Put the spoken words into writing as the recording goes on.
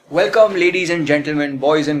Welcome, ladies and gentlemen,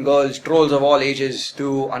 boys and girls, trolls of all ages,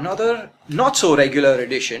 to another not so regular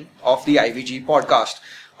edition of the IVG podcast.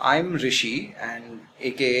 I'm Rishi, and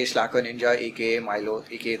aka Slacker Ninja, aka Milo,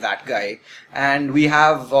 aka that guy, and we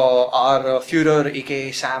have our Führer,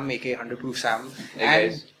 aka Sam, aka 100 Proof Sam,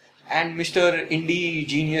 and Mr. Indie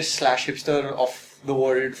Genius / hipster of the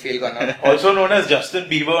world, Fail Gunner. Also known as Justin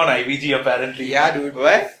Bieber on IVG, apparently. Yeah, dude.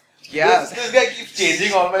 What? Yeah. This guy keeps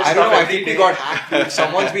changing all my stuff. I don't know, I every think we day. got hacked.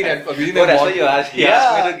 Someone's been abusing Oh, their that's mod. why you asked. He Yeah.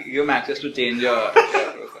 asked me to give him access to change your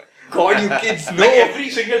profile. God, you kids know. Like every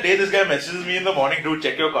single day, this guy messages me in the morning, dude,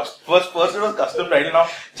 check your first it was custom title, now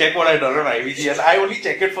check what I done on IVG, and I only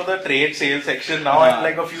check it for the trade sales section. Now I'm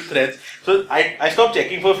like a few threads. So I stopped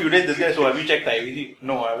checking for a few days. This guy, so have you checked IVG?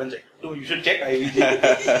 No, I haven't checked. No, you should check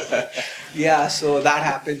IVG. Yeah, so that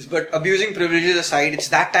happens. But abusing privileges aside, it's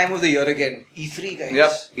that time of the year again. E3, guys.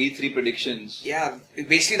 Yep, E3 predictions. Yeah,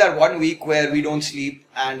 basically that 1 week where we don't sleep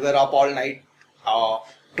and we're up all night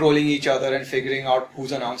trolling each other and figuring out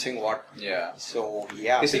who's announcing what. Yeah. So,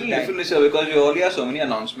 yeah. It's a big little time. different this year because we already have so many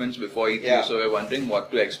announcements before E3, Yeah. so we're wondering what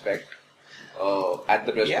to expect at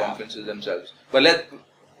the press Yeah. conferences themselves. But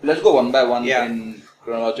let's go one by one Yeah. in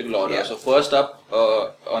chronological order. Yeah. So first up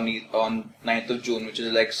on 9th of June, which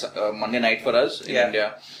is like Monday night for us in Yeah.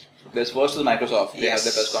 India. There's first is Microsoft. They have Yes,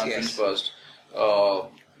 the press conference yes. first.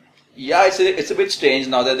 Yeah, it's a bit strange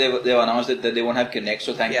now that they've announced that they won't have Kinect.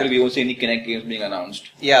 So thankfully we won't see any Kinect games being announced.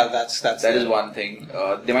 Yeah, that's That is one thing.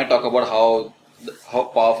 They might talk about how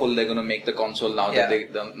powerful they're going to make the console now Yeah.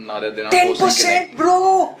 that they're not forcing Kinect. 10%,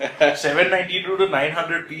 bro! 792 to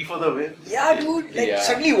 900p for the win. Yeah, dude. Like, Yeah.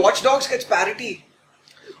 suddenly Watch Dogs gets parity.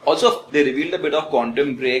 Also, they revealed a bit of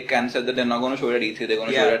Quantum Break and said that they're not going to show it at E3. They're going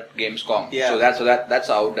to show Yeah. it at Gamescom. Yeah. So that's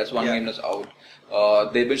out. That's one Yeah. game that's out.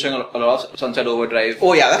 They've been showing a lot of Sunset Overdrive.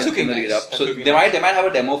 Oh, yeah, that's in looking the nice. lead up. That's So looking they might have a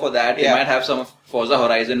demo for that. Yeah. They might have some Forza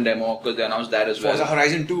Horizon demo because they announced that as well. Forza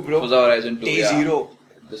Horizon 2, bro. Forza Horizon 2. Day yeah. 0.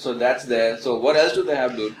 So that's there. So what else do they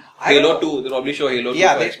have, dude? I Halo don't know. 2. They'll probably show Halo 2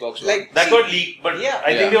 Yeah, for they- Xbox One. like- That See, got leaked, but yeah.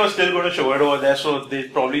 I think Yeah. they were still going to show it over there, so they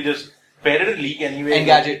probably just paid it leak anyway.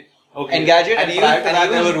 Engadget. Okay. Engadget, and prior to that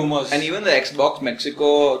there were rumors. And even the Xbox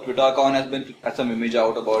Mexico Twitter account has some image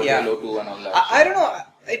out about Yeah. Halo 2 and all that. I don't know.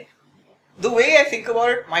 The way I think about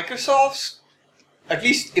it, Microsoft's, at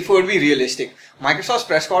least if we're to be realistic, Microsoft's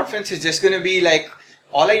press conference is just going to be like,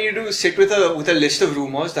 all I need to do is sit with a list of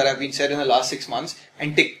rumors that have been said in the last 6 months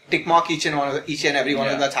and tick mark each and every one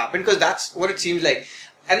of them that's happened, because that's what it seems like.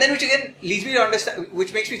 And then which again leads me to understand,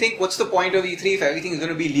 which makes me think, what's the point of E3 if everything is going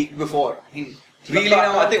to be leaked before? I mean, really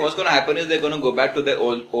now? I think what's going to happen is they're going to go back to their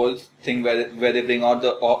old thing where they bring out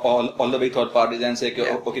all the big third parties and say,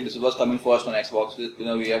 okay, this is what's coming first on Xbox. You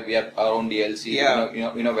know, we have our own DLC. Yeah.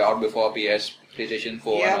 You know, we're out before PS, PlayStation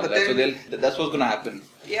 4 Yeah, and all but that. So then- that's what's going to happen.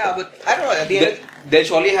 Yeah, but I don't know. At the end, They'll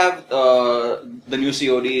surely have the new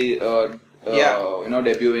COD. Yeah. You know,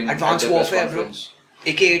 debuting Advanced at the press Warfare, bro. conference.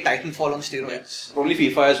 aka Titanfall on steroids. Probably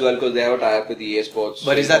FIFA as well because they have a tie-up with EA Sports.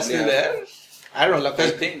 But So is that probably still have- there? I don't know. I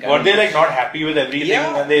Because think. Were they like not happy with everything?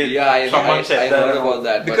 Yeah. And they, someone said I that. heard about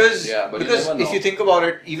that. because but you because never if know. you think about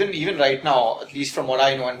it, even right now, at least from what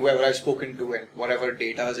I know and whoever I've spoken to and whatever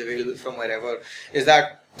data is available from wherever, is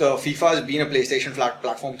that the FIFA has been a PlayStation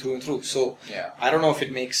platform through and through. So Yeah. I don't know if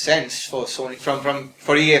it makes sense for Sony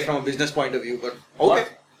for EA from a business point of view, but okay.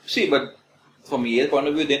 See, but from EA's point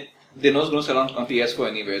of view, they know it's going to sell on PS4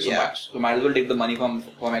 anyway. So, Yeah. so might as well take the money from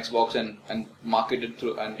Xbox and market it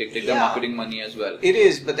through and take their Yeah. marketing money as well. It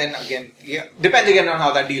is, but then again, yeah, depends again on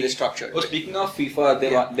how that deal is structured. Oh, speaking of FIFA,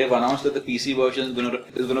 they've announced that the PC version is going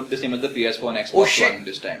to be the same as the PS4 and Xbox Oh shit! One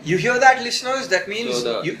this time. You hear that, listeners? That means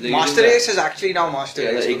So they're Master using Race is actually now Master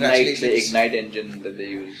Yeah, Race. the Congratulations. Ignite engine that they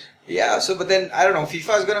use. Yeah, so but then I don't know.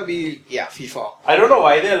 FIFA is gonna be FIFA. I don't know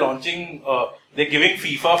why they're launching. They're giving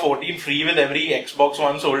FIFA 14 free with every Xbox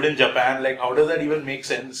One sold in Japan. Like, how does that even make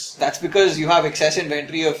sense? That's because you have excess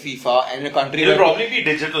inventory of FIFA and in a country It'll where probably be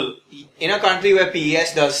digital. PES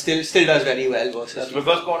still does very well versus That's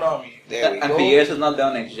because Konami. there we And go. PS is not there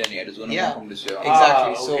on next gen yet. It's going to Yeah. come from this year.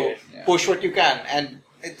 Exactly. Ah, So okay. Yeah. push what you can, and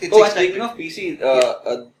it's Oh, and expected. speaking of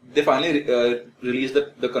PC, they finally released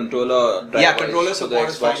the controller drivers Yeah, controller for the support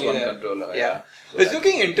is Xbox finally One there. controller. Yeah. So It's that-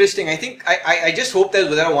 looking interesting. I think I just hope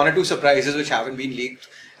there are one or two surprises which haven't been leaked.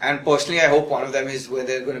 And personally, I hope one of them is where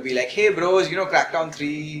they're going to be like, "Hey, bros, Crackdown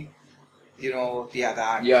 3,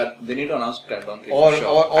 that." Yeah, they need to announce Crackdown 3 Or- for sure.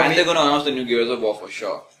 or and may- they're going to announce the new Gears of War for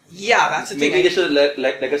sure. Yeah, that's the thing. Maybe just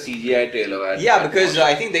like a CGI trailer. Yeah, because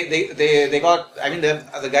I think they got.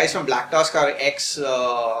 The guys from Black Tusk are ex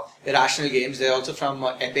Irrational Games. They're also from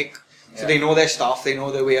Epic. So they know their stuff, they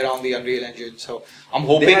know their way around the Unreal Engine. So I'm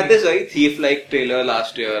hoping. They had this very thief-like trailer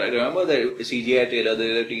last year. I remember the CGI trailer.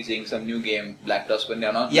 They were teasing some new game, Black Tusk. When they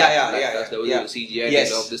announced Black Tusk, there was a CGI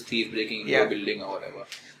trailer of this thief breaking into a building or whatever.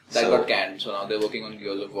 That got canned. So now they're working on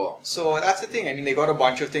Gears of War. So that's the thing. I mean, they got a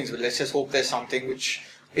bunch of things, but let's just hope there's something which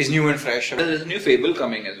is new and fresh. There's a new Fable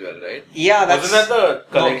coming as well, right? Yeah, that's... Wasn't that the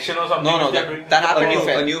collection or something? No, that happened in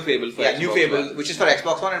Feb. A new Fable for Xbox new Fable, One. which is for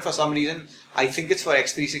Xbox One, and for some reason, I think it's for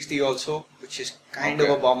X360 also, which is kind of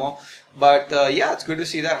a bummer. But it's good to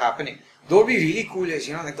see that happening. Though what would be really cool is,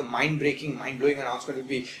 like the mind-blowing announcement would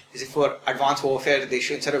be, is if for Advanced Warfare, they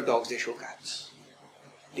show, instead of dogs, they show cats.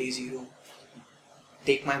 Day zero.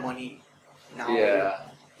 Take my money. Now.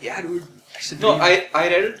 Yeah, dude. No, I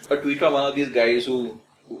read a tweet from one of these guys who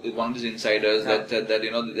is one of these insiders that said that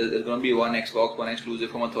there's going to be one Xbox One exclusive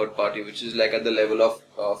from a third party, which is like at the level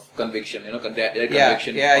of conviction,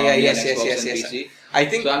 conviction. Yes. PC. I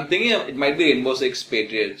think so. I'm thinking it might be Rainbow Six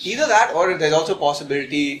Patriots. Either that, or there's also a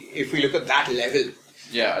possibility if we look at that level.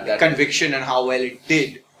 That conviction and how well it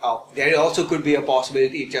did. There also could be a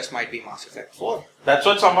possibility it just might be Mass Effect 4. That's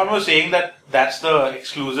what someone was saying, that's the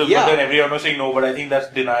exclusive, but then everyone was saying no, but I think that's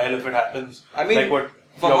denial if it happens. I mean,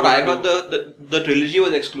 from what I got, the trilogy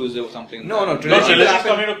was exclusive or something. No, trilogy is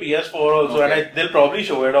coming to PS4 also, and they'll probably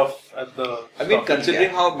show it off at the... I mean,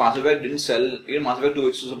 considering how Mass Effect didn't sell, even Mass Effect 2,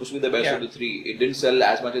 which was supposed to be the best of the three, it didn't sell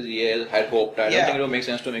as much as EA had hoped. I don't think it would make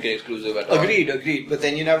sense to make it exclusive at all. Agreed, but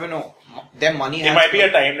then you never know. Their money It might be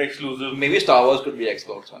a timed exclusive. Maybe Star Wars could be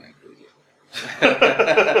Xbox One exclusive.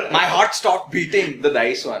 My heart stopped beating. The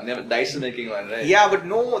DICE one. DICE is making one, right? Yeah, but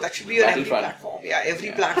no, that should be on every platform. Yeah,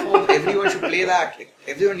 every platform, everyone should play that. Like,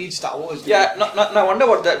 everyone needs Star Wars. Yeah, no, I wonder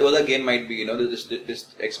what that other game might be,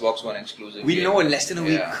 this Xbox One exclusive. We'll know in less than a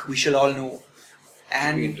week. We shall all know.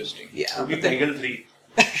 And be interesting. Yeah. Could be Peggle 3.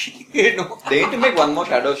 They need to make one more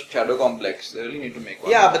Shadow Complex. They really need to make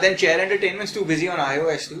one. Yeah, but then Chair Entertainment's too busy on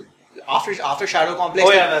iOS too. After Shadow Complex.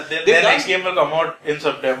 Oh yeah, their next game will come out in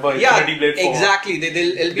September. Infinity Blade 4. Exactly.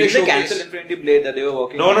 It'll be a Did they cancel Infinity Blade that they were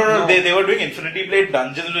working on? No. They were doing Infinity Blade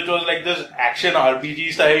Dungeons, which was like this action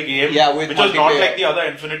RPG style game. Yeah, with which was not like the other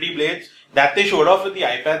Infinity Blades. That they showed off with the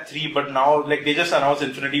iPad 3, but now like they just announced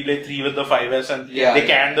Infinity Blade 3 with the 5S and they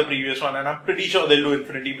canned the previous one, and I'm pretty sure they'll do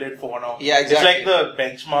Infinity Blade 4 now. Yeah, exactly. It's like the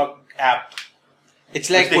benchmark app. It's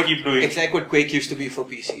like what keep doing. It's like what Quake used to be for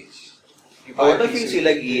PCs. I wonder if you see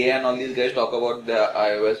like EA and all these guys talk about the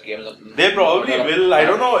iOS games. They probably will. I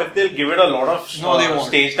don't know if they'll give it a lot of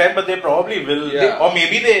stage time, but they probably will. Yeah. Or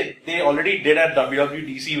maybe they already did at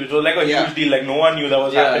WWDC, which was like a huge deal. Like no one knew that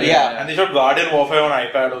was happening. And they showed Garden Warfare on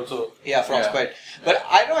iPad also. Yeah, Frostbite. But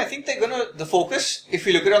I don't know. I think they're the focus, if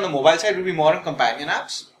you look at it on the mobile side, will be more on companion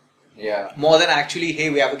apps. Yeah. More than actually, hey,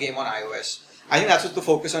 we have a game on iOS. I think that's what the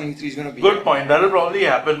focus on E3 is going to be. Good point. That'll probably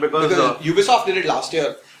happen because Ubisoft did it last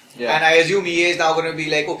year. Yeah. And I assume EA is now going to be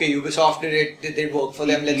like, okay, Ubisoft did it, did they work for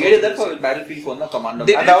them? EA did that for Battlefield 4, no? Commando.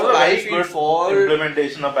 They did and that was a very Battlefield good 4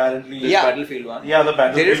 implementation apparently. Yeah. Battlefield 1. Yeah, the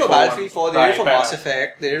Battlefield 4. They did it for Battlefield 4, they did it for iPad. Mass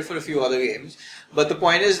Effect, they did it for a few other games. But the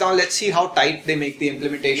point is now let's see how tight they make the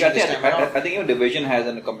implementation this time around. I think even Division has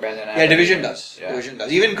a companion app. Yeah, Division does. Yeah. Division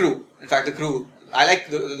does. Even Crew. In fact, the Crew. I like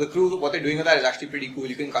the Crew, what they're doing with that is actually pretty cool.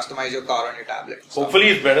 You can customize your car on your tablet. Hopefully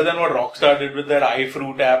it's better than what Rockstar did with their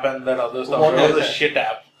iFruit app and that other stuff. What That was was a that? shit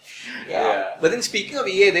app. Yeah. But then speaking of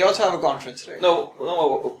EA, they also have a conference, right?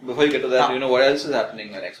 No, before you get to that, what else is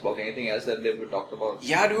happening on Xbox? Anything else that they've talked about?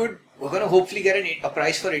 Yeah, dude. We're going to hopefully get a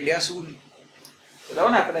price for India soon. That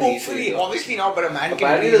won't happen at Hopefully, E3. obviously not, but a man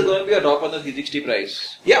Apparently can there's going to be a drop on the 360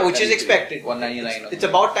 price. Yeah, which is expected. 199. It's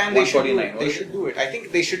about time they should do it. 149, They should do it. I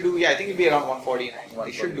think they should do. Yeah, I think it'll be around 149.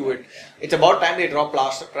 They should do it. It's about time they drop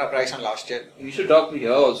price on last year. You should drop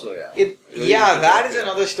here also, yeah. That is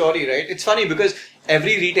another story, right? It's funny because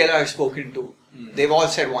every retailer I've spoken to, they've all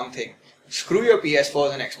said one thing. Screw your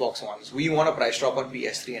PS4s and Xbox Ones. We want a price drop on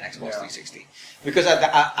PS3 and Xbox 360. Because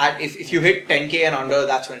if you hit 10k and under,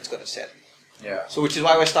 that's when it's going to sell. Yeah. So which is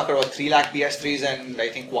why we're stuck at about 3 lakh PS3s and I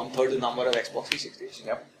think 1/3 the number of Xbox 360s.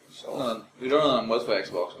 Yep. So no, we don't know numbers for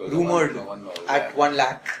Xbox. Rumored no one knows, at 1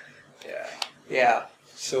 lakh. Yeah. Yeah.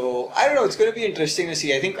 So I don't know. It's going to be interesting to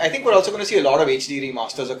see. I think we're also going to see a lot of HD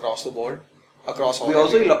remasters across the board, across all. We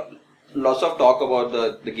also lots of talk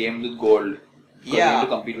about the game with gold. To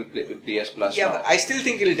compete with PS Plus. Yeah, now. but I still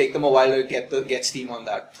think it'll take them a while to get Steam on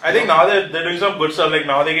that. I think now they're doing some good stuff. Like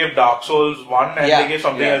now they gave Dark Souls 1 and they gave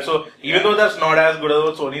something else. So even though that's not as good as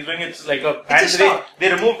what Sony's doing, it's like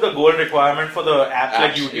they removed the gold requirement for the apps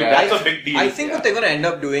like YouTube. Yeah. That's a big deal. I think what they're going to end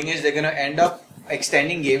up doing is they're going to end up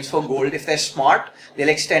extending games for gold. If they're smart, they'll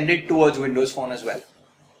extend it towards Windows Phone as well.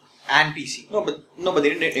 and PC. No, but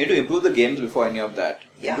they need to improve the games before any of that.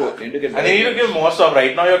 Yeah. They need to get And they need to give more stuff.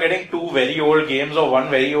 Right now, you're getting 2 very old games, or 1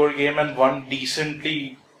 very old game, and 1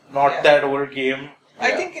 decently not that old game.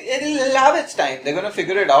 I think it'll have its time. They're going to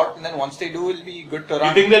figure it out, and then once they do, it'll be good to run.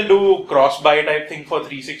 You think they'll do cross-buy type thing for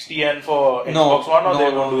 360 and for Xbox One, or they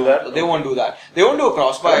won't do that? They won't do that. They won't do a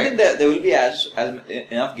cross-buy. I think there will be as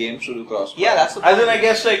enough games to do cross-buy. Yeah, that's the As in, I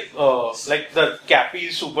guess like the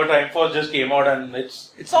Cappy's Super Time Force just came out and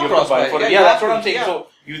it's not you have to buy cross-buy. for it. Yeah, Yeah, that's what I'm saying. yeah. So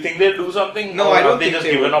you think they'll do something? No, or I don't have they think just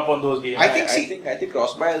they given will. up on those games. I think I think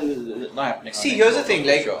cross-buy is not happening. See, here's the thing.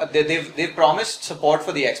 Like they've promised support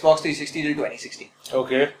for the Xbox 360 till 2016.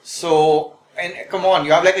 Okay. So, and come on,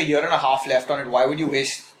 you have like a year and a half left on it. Why would you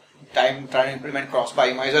waste time trying to implement cross-buy?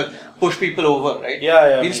 You might as well push people over, right?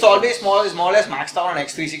 Yeah. The install base is more or less maxed out on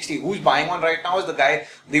X360. Who's buying one right now is the guy.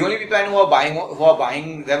 The only people I know who are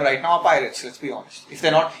buying them right now are pirates. Let's be honest. If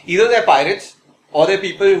they're not, either they're pirates or they're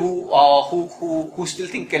people who still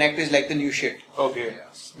think Kinect is like the new shit. Okay.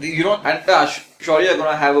 You don't. And surely you're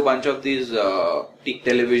gonna have a bunch of these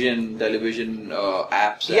television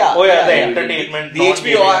apps. Yeah. Oh yeah, the yeah. entertainment. The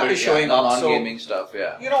HBO app is showing up. Non-gaming stuff.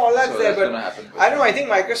 Yeah. You know, all that's So there, that's but gonna happen. I don't know. I think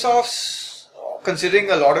Microsoft's,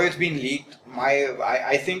 considering a lot of it's been leaked,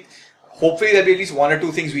 I think hopefully there'll be at least 1 or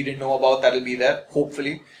 2 things we didn't know about that'll be there.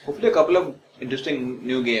 Hopefully Hopefully a couple of interesting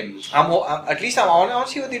new games. I want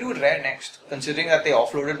to see what they do with Rare next, considering that they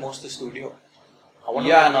offloaded most of the studio.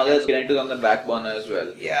 Yeah, now there's Kinect on the back burner as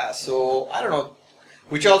well. Yeah, so I don't know.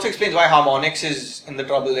 Which also explains why Harmonix is in the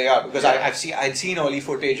trouble they are, because I'd seen early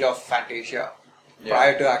footage of Fantasia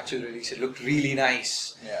prior to actual release. It looked really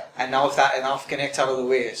nice. Yeah. And now if Kinect's out of the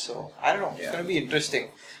way, so I don't know. It's Yeah. going to be interesting.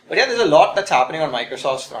 But yeah, there's a lot that's happening on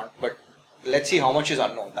Microsoft's front. But let's see how much is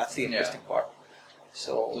unknown. That's the interesting part.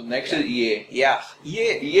 So next is EA. Yeah,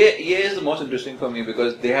 EA is the most interesting for me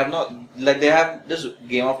because they have they have just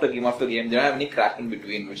game after game after game. They don't have any crack in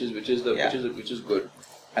between, which is good,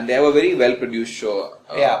 and they have a very well produced show.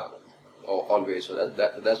 Always. So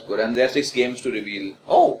that's good. And there are 6 games to reveal.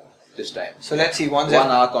 Oh. This time. So let's see. 1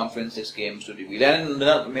 hour conference, 6 games to reveal, and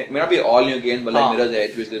may not be all new games, but like Mirror's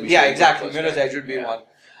Edge, which will be. Yeah, exactly. Mirror's Edge would be one.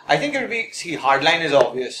 I think it would be. See, Hardline is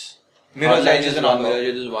obvious. Mirror's Edge is another. Mirror's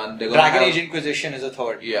Edge is one. Dragon Age Inquisition is a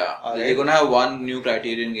third. Yeah. They're gonna have 1 new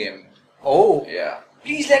Criterion game. Oh. Yeah.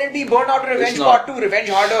 Please let it be Burnout Revenge Part 2, Revenge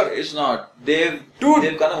Harder. It's not. They've kind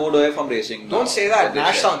of moved away from racing. Don't say that.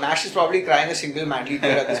 Nash is probably crying a single manly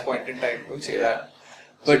tear at this point in time. Don't say that.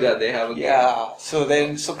 But they have a game. Yeah. So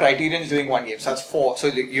Criterion is doing 1 game. So that's 4. So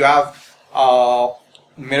you have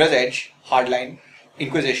Mirror's Edge, Hardline,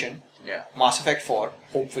 Inquisition, Mass Effect 4,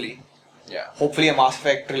 hopefully. Yeah. Hopefully a Mass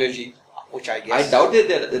Effect trilogy, which I guess. I doubt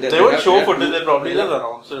they would show footage. They probably just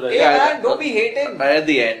announce it. Hey man, don't be hating. Right at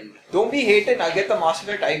the end. Don't be hating. I'll get the Mass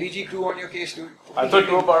Effect IBG crew on your case, dude. I thought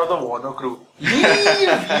you were part of the Warner crew.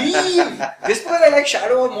 Leave! Just because I like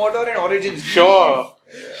Shadow of Mordor and Origins. Sure.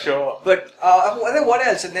 But what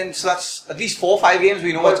else? And then so that's at least 4 or 5 games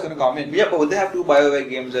we know what's going to come in. Yeah, but would they have 2 BioWare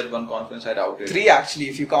games at one conference? I doubt it. 3 actually,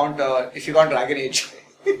 if you count Dragon Age.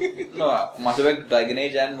 No, Mass Effect, Dragon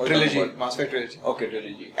Age, and Trilogy. Mass Effect trilogy. Okay,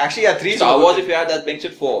 trilogy. Actually, yeah, 3. Star Wars, if you add that, makes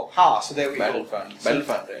it 4. So there we go.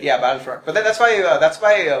 Battlefront, right? Yeah, Battlefront. But then that's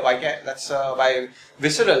by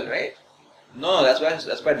Visceral, right? No,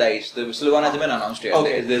 that's by DICE. The Visceral one hasn't been announced yet.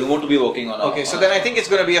 Okay. They're going to be working on it. Okay, so then I think it's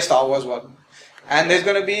going to be a Star Wars one. And I think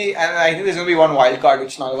there's going to be 1 wild card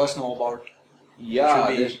which none of us know about. Yeah,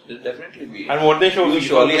 there'll definitely be. And won't they show FIFA?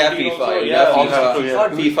 Surely have FIFA.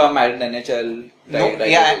 FIFA, Madden, NHL.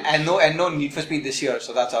 And no Need for Speed this year,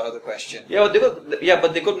 so that's out of the question. Yeah,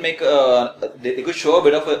 but they could make they could show a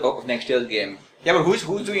bit of next year's game. Yeah, but who's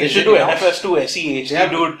doing it? They should do NFS2 SE HD,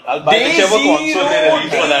 dude. I'll buy whichever console they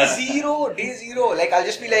release for that. Day zero. Like, I'll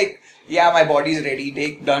just be like, yeah, my body's ready,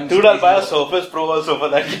 done. Dude, I'll buy a Surface Pro also for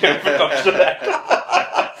that game if it comes to that.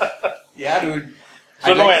 Yeah, dude.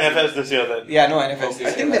 So no NFS this year then? Yeah, no NFS this year.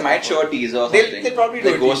 I think they might show a teaser or something. They'll probably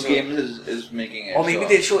do the Ghost Games is making it. Or maybe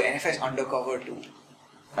they'll show NFS Undercover too.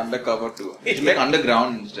 Undercover 2. They should make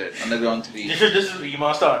Underground instead. Underground 3. They should just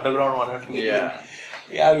remaster Underground 1 and 2. Yeah.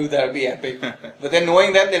 Yeah, dude, that would be epic. But then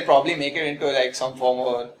knowing them, they'll probably make it into like some form of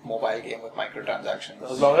a mobile game with microtransactions.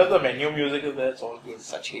 As long as the menu music is there, it's all good.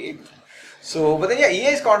 Such hate. So, but then yeah,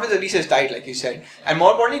 EA's conference at least is tight, like you said. And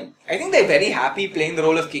more importantly, I think they're very happy playing the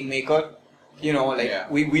role of Kingmaker. You know, like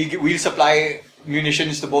we'll supply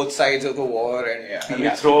munitions to both sides of the war, and we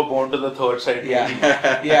throw a bone to the third side.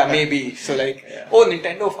 Yeah, maybe. So like, oh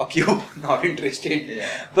Nintendo, fuck you, not interested.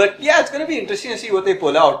 Yeah. But yeah, it's gonna be interesting to see what they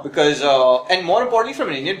pull out because, and more importantly from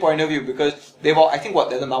an Indian point of view, because they're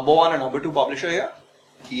the number 1 or number 2 publisher here.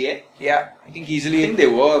 EA? Yeah, I think easily. I think they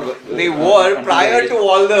were. They were prior to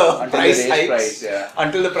all the price hikes. Price,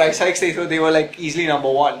 Until the price hikes, they were like easily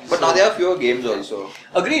number one. But now they have fewer games also.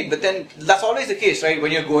 Agreed, but then that's always the case, right?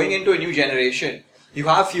 When you're going into a new generation, you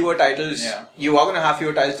have fewer titles. Yeah. You are going to have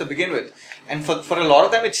fewer titles to begin with, and for a lot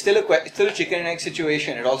of them, it's still a chicken and egg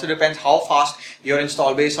situation. It also depends how fast your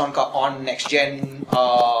install base on next gen,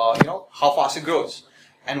 how fast it grows,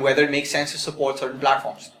 and whether it makes sense to support certain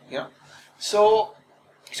platforms. So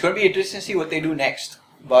it's going to be interesting to see what they do next.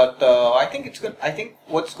 But I think it's good. I think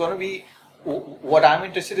what's going to be what I'm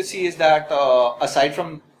interested to see is that aside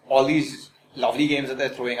from all these lovely games that they're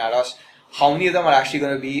throwing at us, how many of them are actually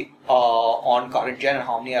going to be on current gen and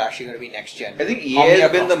how many are actually going to be next gen? I think EA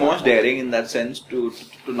has been the most daring in that sense to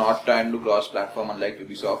not try and do cross platform, unlike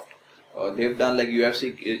Ubisoft. They've done like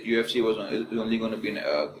UFC was only going to be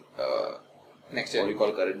next gen. What do you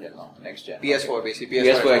call current gen now? Next gen. PS4 basically.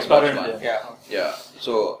 PS4 Xbox One. Yeah.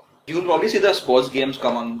 So you'll probably see the sports games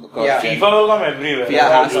come on. FIFA will come everywhere.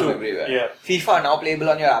 Yeah, has to. Everywhere. Yeah. FIFA now playable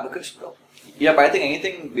on your Abacus, bro. Yeah, but I think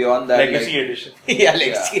anything beyond that, Legacy edition. Yeah,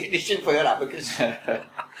 Legacy edition for your Abacus.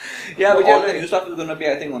 Yeah, but all the new stuff is going to be,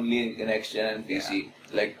 I think, only in next gen and PC.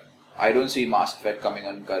 Like, I don't see Mass Effect coming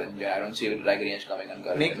on current gen. I don't see Dragon Age coming on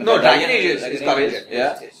current gen. No, Dragon Age is current gen.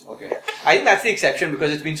 Yeah? Okay. I think that's the exception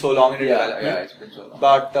because it's been so long in development. Yeah, it's been so long.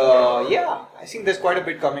 But I think there's quite a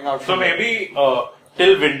bit coming out. So maybe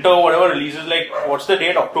till winter, whatever releases, like what's the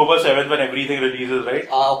date? October 7th when everything releases, right?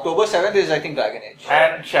 October 7th is I think Dragon Age.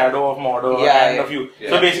 And Shadow of Mordor and a few.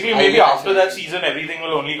 Yeah. So basically maybe after that season everything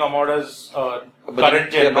will only come out as current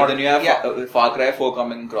gen. But then you have Far Cry 4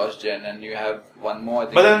 coming cross gen and you have one more. I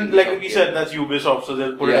think but then like we said, that's Ubisoft, so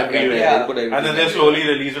they'll put it everywhere. They'll put and then they'll slowly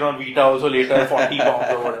release it on Vita also later at 40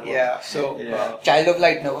 pounds or whatever. Yeah, so Child of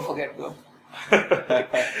Light, never forget, bro.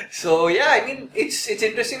 So I mean it's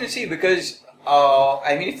interesting to see because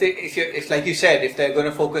I mean if like you said, if they're going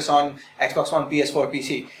to focus on Xbox One, PS4,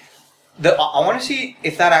 PC, I want to see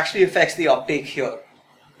if that actually affects the uptake here,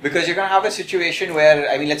 because you're going to have a situation where,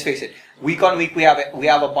 I mean, let's face it, week on week we have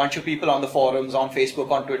a bunch of people on the forums, on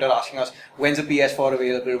Facebook, on Twitter asking us when's the PS4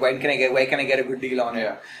 available, where can I get a good deal on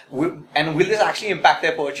it, and will this actually impact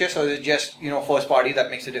their purchase, or is it just first party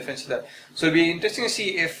that makes a difference to them? So it'll be interesting to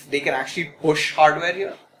see if they can actually push hardware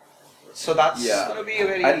here. So that's going to be a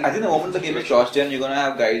very. I think the moment the game is cross-gen, you're going to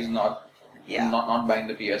have guys not buying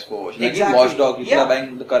the PS4 version. Exactly. Like Watch Dogs, people are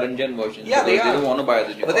buying the current gen version. Yeah, they don't want to buy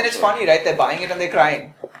the new. But then it's funny, right? They're buying it and they're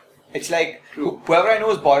crying. It's like whoever I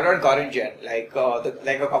know is bought it on current gen. Like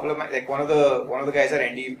a couple of one of the guys at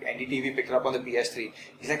NDTV picked it up on the PS3.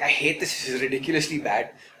 He's like, I hate this. This is ridiculously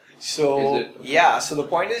bad. So so the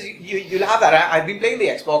point is you'll have that. I've been playing the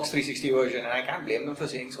Xbox 360 version and I can't blame them for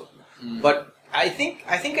saying so. But I think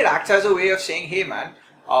it acts as a way of saying, hey man,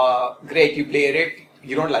 great, you played it,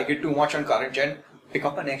 you don't like it too much on current gen, pick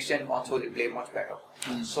up a next gen console, you play much better.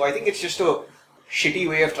 So I think it's just a shitty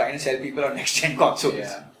way of trying to sell people on next gen consoles.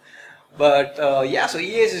 Yeah. But so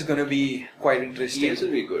EA's is going to be quite interesting. EA's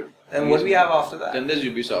will be good. And what do we have after that? Then there's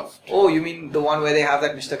Ubisoft. Oh, you mean the one where they have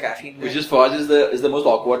that Mr. Caffeine? Which is for us is the most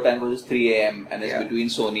awkward time because it's 3 a.m. and it's between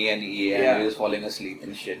Sony and EA and you're just falling asleep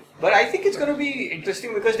and shit. But I think it's going to be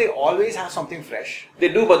interesting because they always have something fresh. They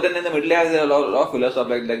do, but then in the middle there's a lot of filler stuff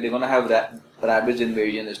like they're going to have Rabbids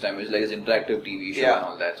Invasion this time. It's like an interactive TV show and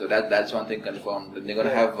all that. So that's one thing confirmed. Then they're going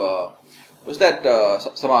to have what's that?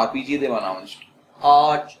 Some RPG they've announced.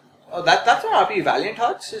 That's not RPG. Valiant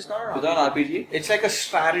Hearts is not an RPG. Is that an RPG? It's like a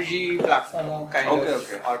strategy platformer kind of.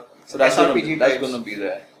 Okay. So that's going to be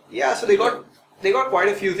there. Yeah, so they got quite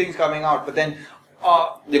a few things coming out, but then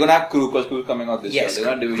they're going to have Crew because Crew's coming out this year. They're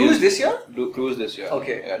going to Cruise this year? Cruise this year.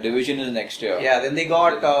 Okay. Yeah, Division is next year. Yeah, then they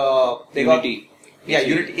got Unity.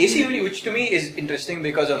 Unity. AC Unity, which to me is interesting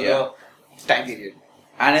because of the time period.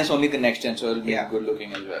 And it's only the next gen, so it'll be good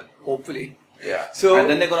looking as well. Hopefully. Yeah. So and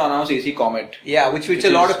then they're going to announce AC Comet. Yeah, which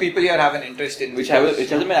a lot of people here have an interest in. Which hasn't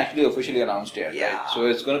been actually officially announced yet. Yeah. Right? So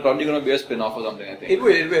it's probably going to be a spin-off or something, I think. It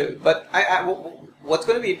will. But what's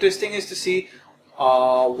going to be interesting is to see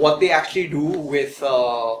what they actually do with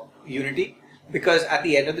Unity, because at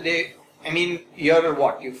the end of the day, I mean,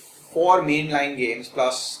 you've 4 mainline games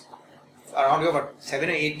plus around 7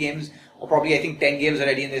 or 8 games, or probably I think 10 games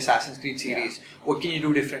already in the Assassin's Creed series. Yeah. What can you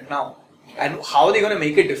do different now? And how are they going to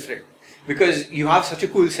make it different? Because you have such a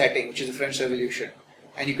cool setting, which is the French Revolution,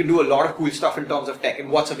 and you can do a lot of cool stuff in terms of tech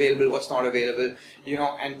and what's available, what's not available,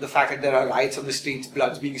 and the fact that there are riots on the streets,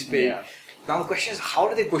 blood's being spilled. Now the question is, how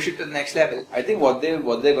do they push it to the next level? I think what they're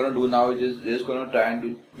gonna do now is they're just gonna try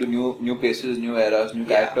and do new places, new eras, new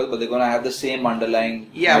characters, but they're gonna have the same underlying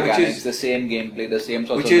mechanics, which is the same gameplay, the same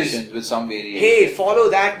sorts of missions with some variation. Hey, follow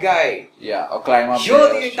that guy. Yeah, or climb up. You're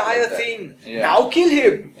the entire thing. Yeah. Now kill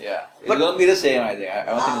him. Yeah, it's gonna be the same. I think. I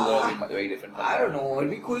don't think it's gonna be very different. I don't know. It'd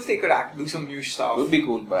be cool if they could do some new stuff. It would be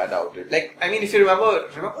cool, but I doubt it. Like, I mean, if you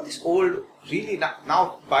remember this old, really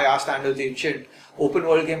now by our standards ancient open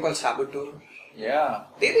world game called Saboteur. Yeah,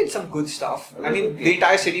 They did some good stuff. I mean, the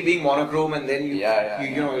entire city being monochrome, and then you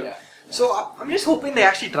know. Yeah. So I'm just hoping they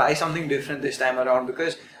actually try something different this time around,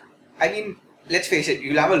 because, I mean, let's face it,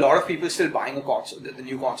 you'll have a lot of people still buying a console, the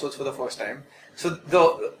new consoles for the first time. So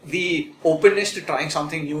the openness to trying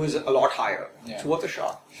something new is a lot higher. Yeah. It's worth a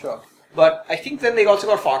shot. Sure. But I think then they also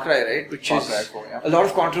got Far Cry, right? Which Far is Cry 4, yeah. a lot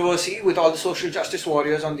of controversy with all the social justice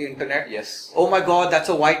warriors on the internet. Yes. Oh my god, that's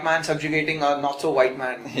a white man subjugating a not so white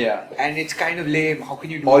man. Yeah. And it's kind of lame. How can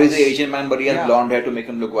you do Or this? he's an Asian man, but he has blonde hair to make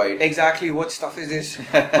him look white. Exactly, what stuff is this?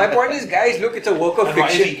 My point is, guys, look, it's a work of And why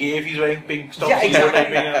is he fiction. gay if he's wearing pink stuff? Yeah,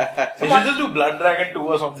 exactly. They should just do Blood Dragon 2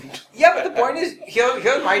 or something. Yeah, but the point is,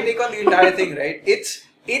 here's my take on the entire thing, right?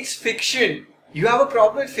 It's fiction. You have a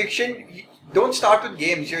problem with fiction, don't start with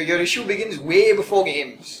games. Your issue begins way before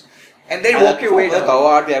games. And then walk your way The down. cover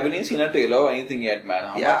art, we haven't even seen a trailer or anything yet, man.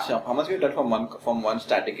 How much we done from one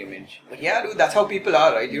static image? But yeah, dude, that's how people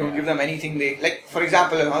are, right? You don't give them anything. Like, for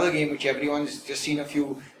example, another game which everyone's just seen a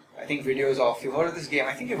few, I think, videos of. You've heard of this game?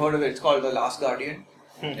 I think you've heard of it. It's called The Last Guardian.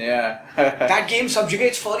 Yeah. That game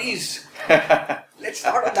subjugates furries. Let's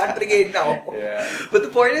start with that brigade now. Yeah. But the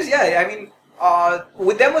point is, yeah, I mean,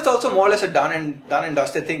 with them it's also more or less a done and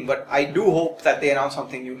dusted thing. But I do hope that they announce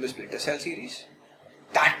something new in the Splinter Cell series.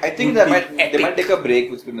 I think they might take a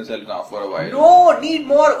break with Splinter Cell now for a while. No, need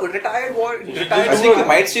more retired war. I think you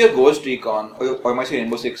might see a Ghost Recon, or you might see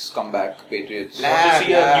Rainbow Six come back, Patriots. I want to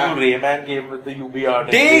see a new Rayman game with the UB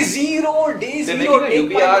art. Day zero. They're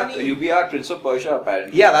making a UB art Prince of Persia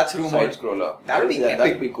apparently. Yeah, that's rumored. Side scroller. That would be epic.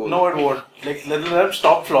 That'd be cool. No, it won't. Like, let them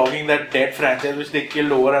stop flogging that dead franchise which they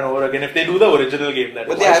killed over and over again. If they do the original game, that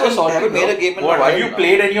But is. they haven't made a game in a What, while. have you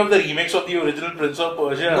played any of the remakes of the original Prince of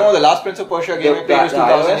Persia? No, the last Prince of Persia game I played was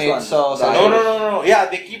 2008. No. Yeah,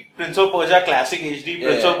 they keep Prince of Persia Classic HD,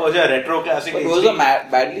 Prince of Persia Retro Classic But HD. those are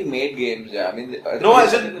badly made games, yeah. I mean, No,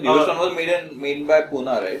 as in, the newest one was made by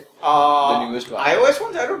Pune, right? The newest one. iOS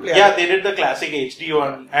ones I don't play. Yeah, they did the Classic HD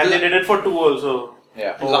one, and they did it for 2 also.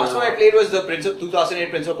 Yeah. The last one I played was the 2008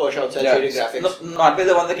 Prince of Persia outside shaded graphics. No, not by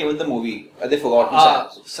the one that came with the movie. They forgotten. Yeah,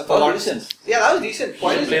 that was decent. You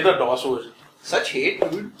Point should is, play the DOS version. such hate,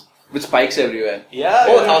 dude. With spikes everywhere. Yeah.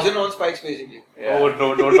 Oh, 1001 spikes basically. Yeah. Oh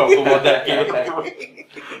no, don't talk about that game.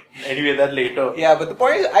 Anyway, that later. Yeah, but the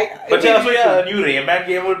point is, But yeah, so yeah, a new Rayman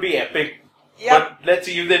game would be epic. Yeah. But let's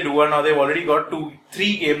see if they do one now. They've already got 4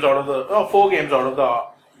 games out of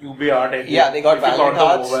the UB art. Yeah, they got If you Valiant count the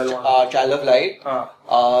Hearts, mobile one. Child of Light, Huh.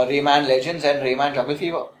 Rayman Legends, and Rayman Jungle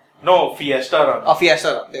Fever. No, Fiesta Run. Fiesta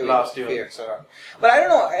Run. There we go. Last year. Fiesta Run. But I don't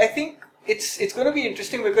know. I think it's going to be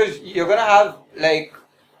interesting because you're going to have like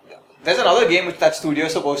there's another game which that studio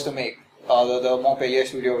is supposed to make. The Montpellier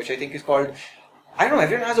studio, which I think is called. I don't know.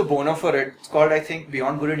 Everyone has a boner for it. It's called, I think,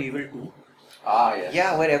 Beyond Good and Evil 2. Ah, yes.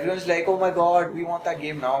 Yeah, where everyone's like, "Oh my God, we want that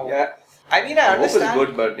game now." Yeah. I mean, I understand. Hope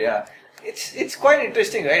it's good, but yeah. It's quite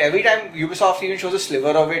interesting, right? Every time Ubisoft even shows a sliver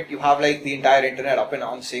of it, you have like the entire internet up and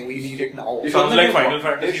down saying we need it now. It sounds like Final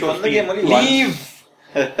Fantasy. They've shown the 15. game only Leave!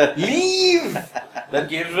 Leave! That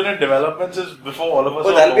game's been in development since before all of us.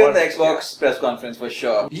 But were that'll be on born. the Xbox press conference for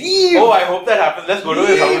sure. Leave! Oh, I hope that happens. Let's go to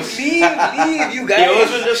his house. Leave, you Chaos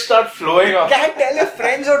will guys! just start flowing off. Can't tell your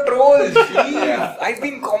friends or trolls. Leave! Yeah. I've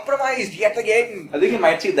been compromised yet again. I think you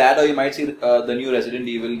might see that, or you might see the new Resident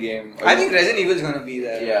Evil game. I think Resident Evil is gonna be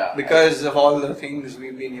there. Yeah. Because of all the things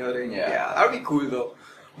we've been hearing. Yeah. That would be cool though.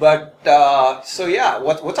 But, so yeah,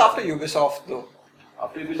 what's after Ubisoft though?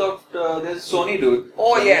 After Ubisoft, there's Sony, dude.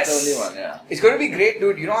 Oh, Sony's yes. the only one, yeah. It's going to be great,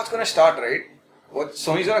 dude. You know how it's going to start, right?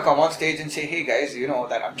 Sony's going to come on stage and say, "Hey guys, you know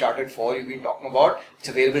that Uncharted 4 you've been talking about? It's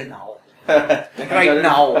available now. Right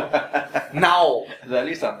now. Now." There's at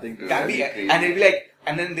least something to That'd be, crazy. and it'll be like,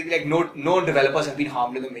 and then they'll be like, no developers have been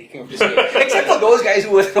harmed in the making of this game. Except for those guys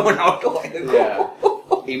who were thrown out a while ago.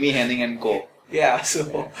 Yeah. Amy Henning and co. Yeah,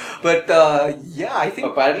 so, but yeah, I think.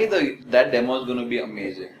 Apparently, that demo is going to be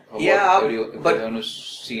amazing. Yeah, but everyone who's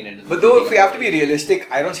seen it. But though, if we have to be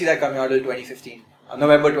realistic, I don't see that coming out till 2015.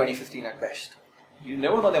 November 2015 at best. You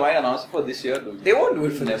never know, they might announce it for this year, dude. They won't do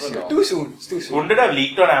it for Never this year. know. Too soon. It's too soon. Wouldn't it have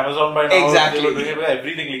leaked on Amazon by now? Exactly. They were doing it with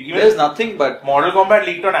everything leaked. Even There's nothing but. Mortal Kombat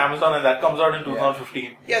leaked on Amazon and that comes out in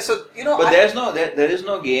 2015. Yeah, so, you know. But there is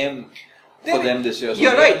no game for them this year. So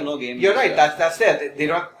you're right. No game you're right. That's there. They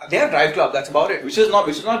don't. They have Drive Club. That's about it. Which is going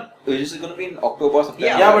to be in October or September.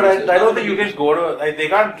 Yeah, but I don't think you can go to, like, they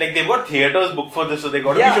can't, like, they've got theatres booked for this, so they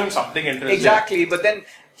got to be showing something interesting. Exactly, but then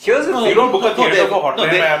here's the thing. You don't book a theatre for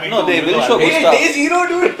Hotline Miami. No, they will show good stuff. Day zero,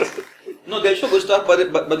 dude. No, they'll show good stuff,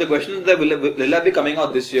 but the question is that will that be coming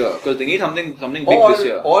out this year? Because they need something big this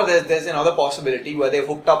year. Or there's another possibility where they've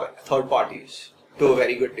hooked up third parties to a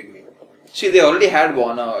very good degree. See, they already had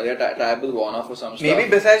Warner. They had tied with Warner for some stuff. Maybe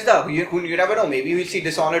Bethesda. You never know. Maybe we'll see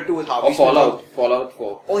Dishonored 2 with Harvey Smith. Or Fallout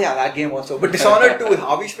 4. Oh yeah, that game also. But Dishonored 2 with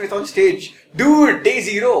Harvey Smith on stage. Dude, day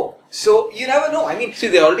zero. So, you never know. I mean... See,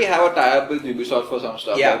 they already have a tie-up with Ubisoft for some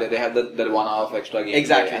stuff. Yeah. Like they had the 1 hour of extra game.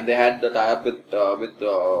 Exactly. And they had the tie-up with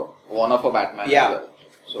Warner for Batman as well.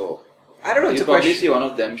 So... I don't know. You'll probably see one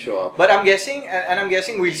of them show up. But I'm guessing, and I'm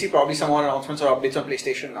guessing we'll see probably some more announcements or updates on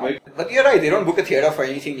PlayStation now. But you're right, they don't book a theater for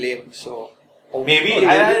anything lame, so... Maybe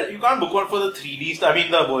you can't book one for the 3D stuff. I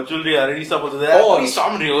mean, the virtual reality stuff. Also. There has to be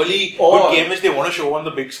some really good game which they want to show on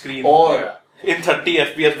the big screen. Or in 30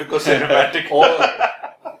 FPS because cinematic.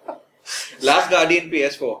 Last Guardian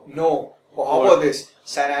PS4. No. How about this?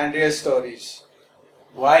 San Andreas Stories.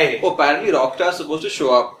 Why? Oh, apparently Rockstar is supposed to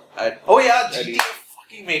show up at... Oh yeah, GTA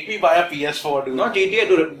fucking make me buy a PS4, dude. Not GTA,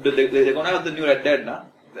 dude. They're gonna have the new Red Dead, nah?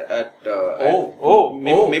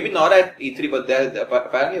 Maybe not at E3, but they're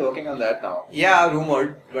apparently working on that now. Yeah,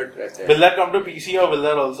 rumored, but will that come to PC or will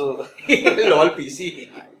that also? It'll all PC.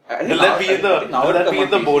 Will that be in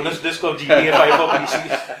the bonus disc of GTA 5 for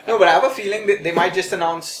PC? No, but I have a feeling that they might just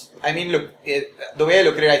announce. I mean, look, the way I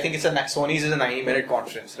look at it, I think Sony's is a 90-minute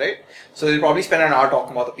conference, right? So they'll probably spend an hour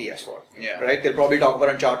talking about the PS4. Yeah. Right? They'll probably talk about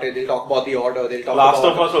Uncharted, they'll talk about The Order, they'll talk Last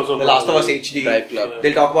about of Us also. The Last of Us HD. Drive Club.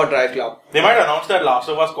 They'll talk about Drive Club. They might announce that Last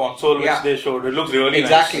of Us console which they showed. It looks really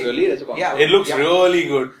exactly. nice. Really? That's a console. Yeah. It looks really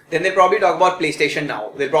good. Then they'll probably talk about PlayStation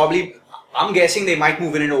Now. They'll probably... I'm guessing they might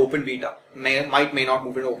move it into open beta. May not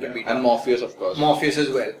move it into open beta. And Morpheus, of course. Morpheus as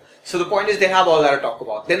well. So the point is they have all that to talk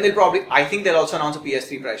about. Then I think they'll also announce a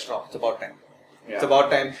PS3 price drop. It's about time. Yeah. It's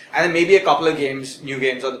about time. And then maybe a couple of new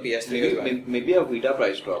games on the PS3 maybe a Vita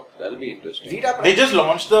price drop. That'll be interesting. They just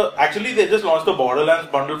launched the Borderlands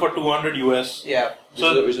bundle for 200 US. Yeah.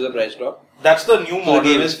 So which is the price drop? That's the new model. The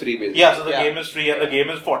game is free basically. Yeah, so the game is free and the game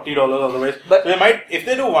is $40 otherwise. But they might, if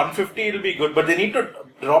they do 150, it'll be good. But they need to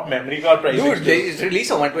drop memory card pricing. Dude, they release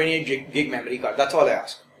a 128 gig memory card. That's all I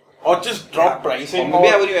ask. Or just drop pricing. Or maybe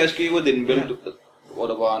have a new SKU with inbuilt. What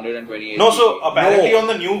about 128? No, so apparently on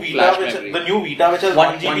the new Vita, which has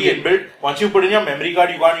 1 GB inbuilt, once you put in your memory card,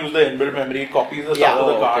 you can't use the inbuilt memory. It copies the stuff of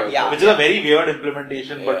the card, which is a very weird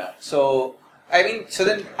implementation. But so I mean, so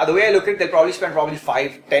then the way I look at it, they'll probably spend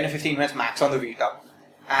 10 to 15 minutes max on the Vita.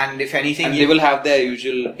 And if anything... And they will have their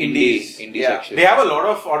usual indie section. They have a lot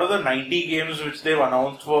of, out of the 90 games which they've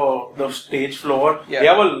announced for the stage floor, they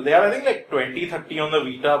have I think like 20, 30 on the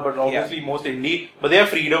Vita, but obviously most indie. But they have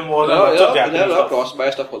Freedom Wars and lots of Japanese stuff. They have a lot of stuff. cross-buy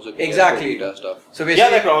stuff also. Exactly. Vita stuff. So yeah,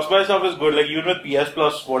 the cross-buy stuff is good. Like even with PS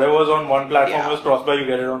Plus, whatever's on one platform is cross-buy, you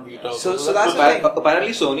get it on Vita. So that's the thing.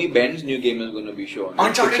 Apparently Sony Ben's new game is going to be shown.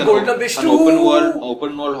 Uncharted Golden Abyss 2! An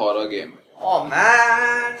open world horror game. Oh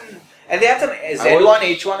man! And they have some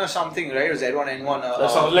Z1H1 or something, right? Or Z1N1.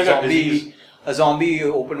 That sounds like a zombie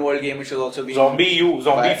open world game which was also being... Zombie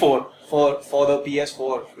 4. For the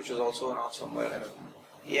PS4, which was also announced somewhere.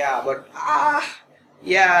 Yeah, but... I'm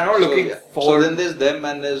not looking forward. So then there's them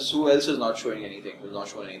and there's... Who else is not showing anything?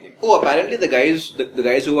 Oh, apparently the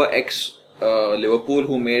guys who are Liverpool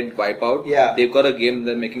who made Wipeout, they've got a game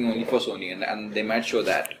they're making only for Sony and they might show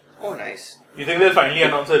that. Oh, nice. You think they'll finally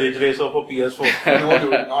announce a Ridge Racer for PS4? No,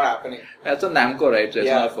 dude, not happening. That's a Namco, right? So it's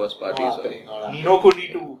not a first party. Not happening. Ni no Kuni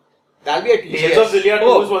 2. That'll be a TGS. Tales of Xillia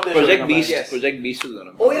 2 is what they're Project Beast. Yes. Project Beast is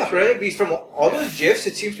gonna. Oh yeah, Project Beast. From all those GIFs,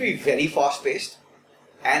 it seems to be very fast paced,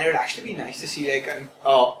 and it would actually be nice to see like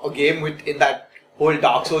a game in that whole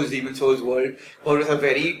Dark Souls, Demon Souls world, but with a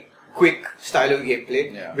very quick style of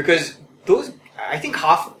gameplay. Yeah. Because I think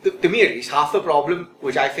to me at least, half the problem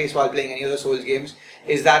which I face while playing any of the Souls games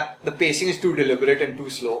is that the pacing is too deliberate and too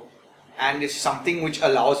slow, and it's something which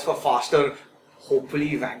allows for faster,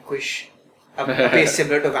 hopefully Vanquish. A pace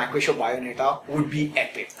similar to Vanquish or Bayonetta would be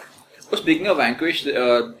epic. Oh, speaking of Vanquish,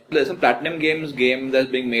 there's some Platinum Games game that's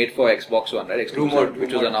being made for Xbox One, right? Rumored.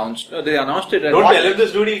 Was announced. No, they announced it. Don't tell him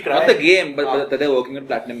this, dude, he'll cry. Not the game, but that they're working on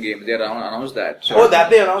Platinum Games. They announced that. So that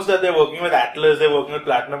they announced that they're working with Atlas, they're working with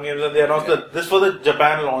Platinum Games, and they announced that this for the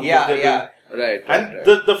Japan launch. Right. And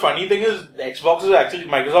the funny thing is, Microsoft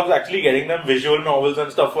is actually getting them visual novels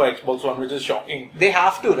and stuff for Xbox One, which is shocking. They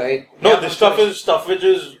have to, right? No, this stuff is stuff which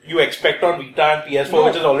is you expect on Vita and PS4,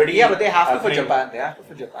 which is already. Yeah, but they have to for Japan. They have to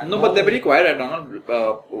for Japan. No, but they're very quiet right now.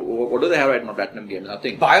 What do they have right now? Platinum Games,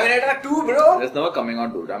 nothing. Bayonetta 2, bro. There's never coming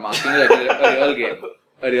out, dude. I'm asking like a real game.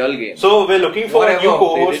 A real game. So we're looking for a new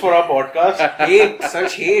co-host for our podcast.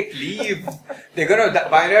 Such hate, leave. They're gonna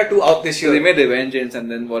Bayonetta 2 out this year. So they made Revengeance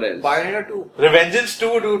and then what else? Bayonetta 2. Revengeance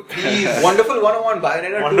 2, dude, please. Wonderful 101,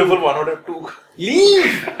 Bayonetta 2. Wonderful 102.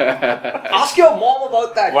 Leave! Ask your mom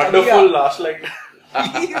about that. Wonderful last line.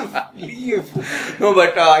 Leave. No,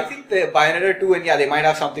 but I think the Bayonetta 2 and they might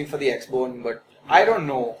have something for the Xbone, but I don't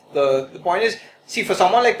know. The point is, see, for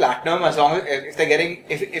someone like Platinum, as long as if they're getting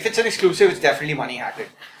if it's an exclusive, it's definitely money hatted.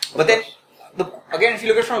 But then again, if you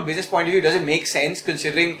look at it from a business point of view, does it make sense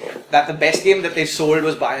considering that the best game that they sold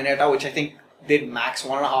was Bayonetta, which I think did max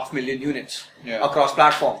 1.5 million units across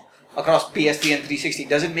platform, across PS3 and 360?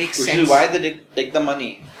 Does it make sense? Which is why they take the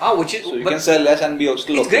money. So you can sell less and be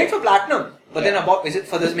still it's great for Platinum, but then does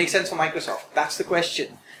it make sense for Microsoft? That's the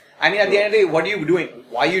question. I mean, at the end of the day, what are you doing?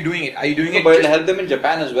 Why are you doing it? Are you doing it? But it'll help them in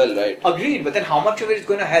Japan as well, right? Agreed, but then how much of it is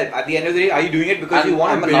going to help? At the end of the day, are you doing it because you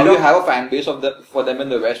want to build now up? you have a fan base for them in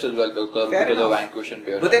the West as well because of Vanquish and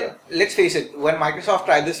Bayonetta. But then, let's face it, when Microsoft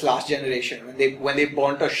tried this last generation, when they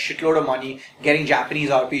burnt a shitload of money getting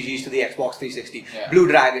Japanese RPGs to the Xbox 360, Blue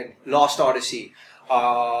Dragon, Lost Odyssey,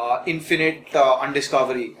 Infinite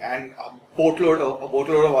Undiscovery, and a boatload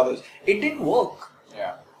of others, it didn't work.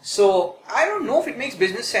 Yeah. So I don't know if it makes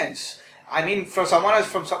business sense. I mean, for someone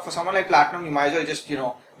like Platinum, you might as well just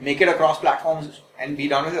make it across platforms and be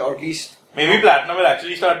done with it, or at least maybe Platinum will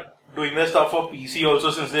actually start doing their stuff for PC also,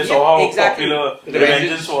 since they saw how popular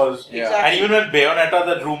Revengeance was. Yeah. And even when Bayonetta,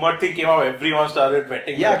 that rumored thing came out, everyone started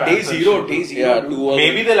betting. Day zero.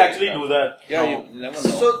 Maybe they'll actually do that. Yeah, you never know.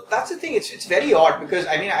 So that's the thing. It's very odd because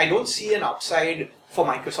I don't see an upside for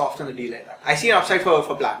Microsoft in the deal like that. I see an upside for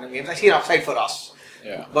Platinum Games. I see an upside for us.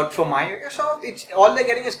 Yeah. But for Microsoft, it's all they're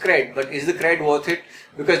getting is cred. But is the cred worth it?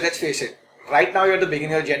 Because let's face it, right now you're at the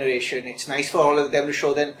beginning of the generation. It's nice for all of them to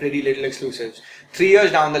show them pretty little exclusives. 3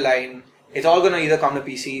 years down the line, it's all going to either come to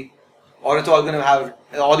PC, or it's all going to have,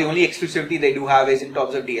 or the only exclusivity they do have is in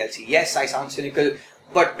terms of DLC. Yes, I sound cynical,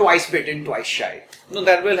 but twice bitten, twice shy. No,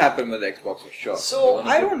 that will happen with Xbox for sure. So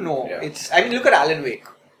I don't know. Yeah. Look at Alan Wake.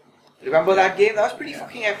 Remember that game? That was pretty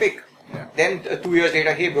fucking epic. Yeah. Then 2 years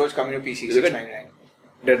later, hey bro, it's coming to PC, $6.99.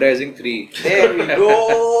 Dead Rising 3. There we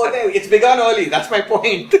go. It's begun early. That's my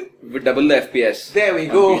point. With double the FPS. There we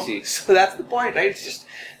go. PC. So that's the point, right? It's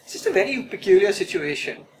just a very peculiar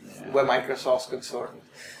situation where Microsoft's concerned.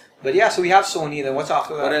 But yeah, so we have Sony. Then what's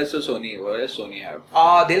after that? What else does Sony have?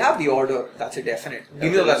 They'll have The Order. That's a definite.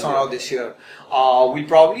 Even though that's not out this year. We'll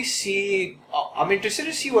probably see. I'm interested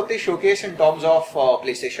to see what they showcase in terms of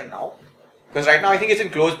PlayStation Now, because right now I think it's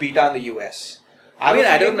in closed beta in the US.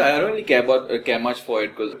 I don't really care much for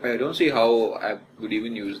it because I don't see how I would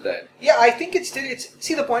even use that. Yeah, I think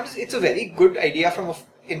the point is it's a very good idea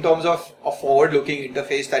in terms of a forward-looking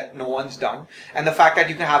interface that no one's done, and the fact that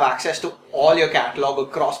you can have access to all your catalog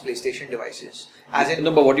across PlayStation devices.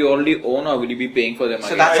 No, but what you already own, or will you be paying for them?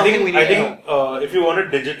 So that's something we need to know. If you own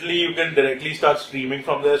it digitally, you can directly start streaming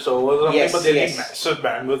from their servers or something, but they need massive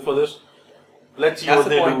bandwidth for this. Let's see what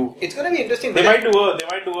they do. It's going to be interesting. They might do a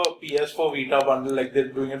PS4 Vita bundle like they're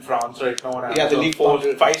doing in France right now. Yeah, the league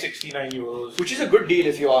bundle, €569, which is a good deal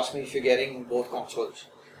if you ask me. If you're getting both consoles,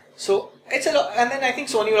 so it's a lot. And then I think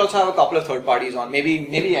Sony will also have a couple of third parties on.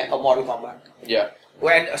 Maybe a Mortal Kombat. Yeah.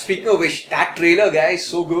 When speaking of which, that trailer, guys,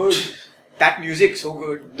 so good. That music, so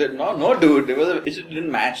good. No, dude. It didn't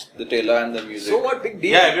match the trailer and the music. So what? Big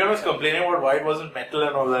deal. Yeah, everyone was complaining about why it wasn't metal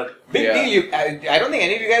and all that. Big deal. I don't think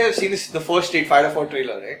any of you guys have seen the first Street Fighter 4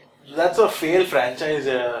 trailer, right? That's a failed franchise.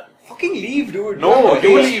 Fucking leave, dude. No,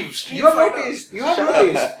 you leave. You have no taste. You have no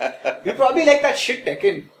taste. You probably like that shit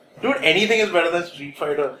Tekken. Dude, anything is better than Street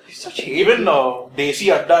Fighter. Such hate. Even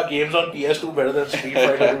Desi Adda games on PS2 better than Street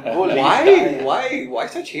Fighter. Why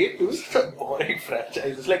such hate, dude? It's a boring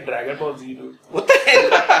franchise. It's like Dragon Ball Z, dude. What the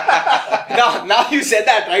hell? now you said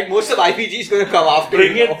that, right? Most of IPG is going to come after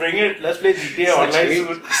Bring it. Let's play GTA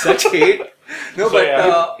Online soon. Such hate. No, so,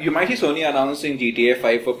 but you might see Sony announcing GTA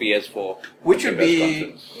 5 for PS4. Which would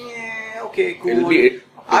be... Yeah, okay, cool. It'll be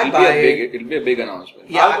a big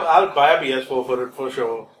announcement. Yeah, I'll buy a PS4 for it for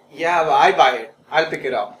sure. Yeah, but I buy it. I'll pick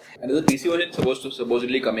it up. And is the PC version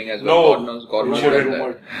supposedly coming as well? No. God knows.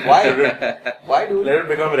 Why? Why, dude? Let it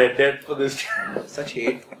become Red Dead for this. Such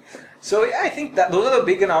hate. So yeah, I think that those are the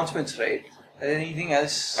big announcements, right? Anything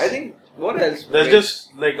else? I think What else? There's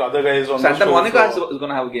just like other guys on Santa the Monica floor. is going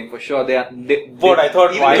to have a game for sure. They I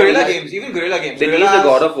thought even Guerrilla Games. Even Guerrilla Games. They teased the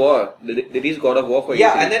God of War. They teased God of War for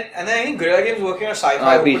yeah, and then I think Guerrilla Games working on a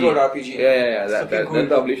sci-fi open world RPG. Yeah. That'll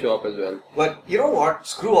probably show up as well. But you know what?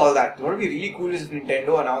 Screw all that. What would be really cool is if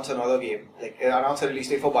Nintendo announce another game, like announce a release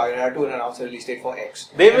date for Bayonetta 2 and announce a release date for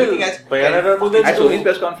X. They will. Bayonetta 2 at Sony's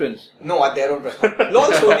press conference. No, at their own press conference.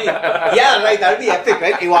 Lol, Sony. Yeah, right. That'd be epic,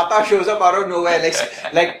 right? Iwata shows up out of nowhere,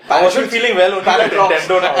 like I wasn't feeling well only with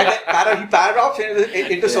Nintendo now. And he paradox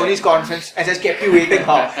into Sony's conference and says, kept you waiting,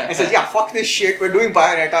 huh? And says, yeah, fuck this shit. We're doing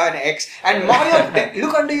Bayonetta and X. And Mario,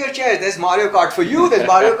 look under your chairs. There's Mario Kart for you. There's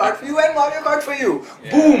Mario Kart for you and Mario Kart for you.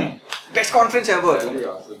 Yeah. Boom. Best conference ever. Really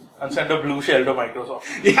awesome. And send a blue shell to Microsoft.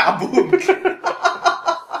 Yeah, boom.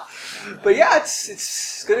 But yeah,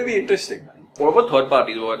 it's going to be interesting. What about third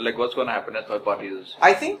parties? What's going to happen at third parties?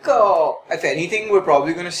 I think, if anything, we're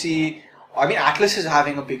probably going to see. I mean, Atlas is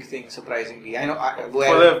having a big thing, surprisingly. I know.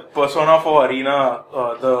 For the Persona 4 Arena,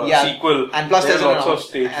 the sequel, and plus there's lots of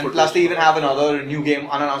stage and plus they even have another new game,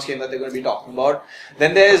 unannounced game that they're going to be talking about.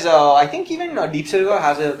 Then there's, I think even Deep Silver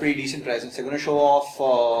has a pretty decent presence. They're going to show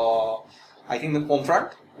off, I think the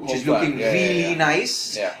Homefront, which is looking really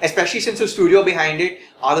nice. Yeah. Especially since the studio behind it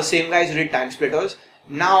are the same guys who did Time Splitters.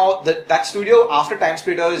 Now that studio after Time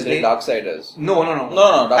Splitters, they Darksiders. No.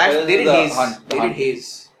 They did Haze. They did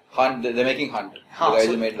Haze. Hunt, they're making Hunt. The guys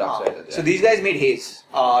who made Darksiders. Yeah. So these guys made Haze.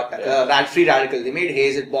 Free Radical. They made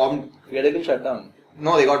Haze. It bombed. Radical shut down.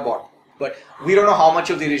 No, they got bought. But we don't know how much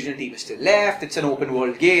of the original team is still left. It's an open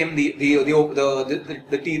world game. The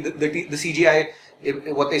CGI,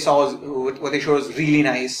 what they showed was really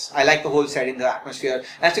nice. I like the whole setting, the atmosphere.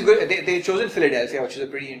 And it's a good. They chosen Philadelphia, which is a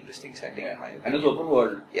pretty interesting setting. Yeah. And it's open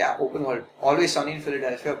world. Yeah, open world. Always sunny in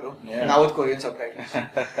Philadelphia, bro. Yeah. Now with Korean subtitles.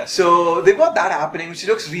 So they've got that happening, which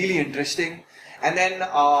looks really interesting. And then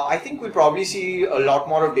I think we'll probably see a lot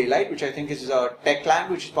more of Daylight, which I think is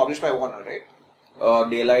Techland, which is published by Warner, right?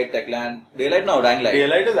 Daylight, Techland. Daylight, no, Dying Light.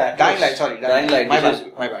 Daylight is Atlas. Dying Light, sorry. Dying Light. My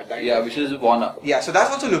bad. Yeah, which is Warner. Yeah, so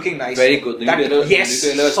that's also looking nice. Very good. The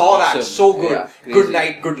trailer saw awesome. that. So good. Yeah, good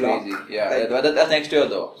night, good luck. Crazy. Yeah, that's next year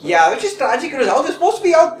though. So. Yeah, which is tragic because how they're supposed to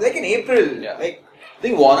be out like in April. Yeah. Like, I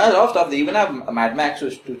think Warner has a lot of stuff. They even have Mad Max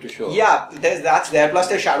to show. Yeah, that's there. Plus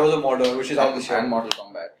there's Shadows of Mordor, which is out this year. And Mortal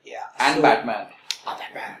Kombat. Yeah. And Batman.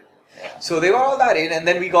 Batman. Yeah. So they got all that in, and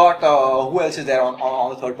then we got who else is there on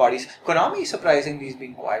the third parties? Konami, surprisingly, is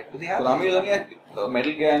being quiet. Do they have? Konami is only at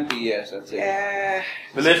Metal Gear and PES. That's it. Yeah.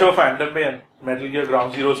 Will they show Phantom Pain, Metal Gear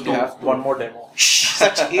Ground Zeroes 2, one more demo?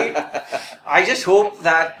 Such hate. I just hope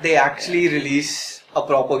that they actually release a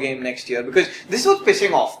proper game next year because this is what's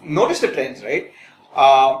pissing off. Notice the trends, right?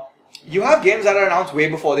 You have games that are announced way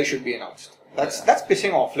before they should be announced. That's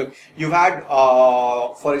pissing off. Look, you've had,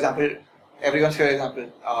 for example, everyone's favorite example,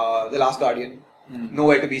 The Last Guardian,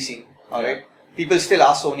 nowhere to be seen. All right, people still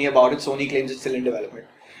ask Sony about it. Sony claims it's still in development.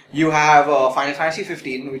 You have Final Fantasy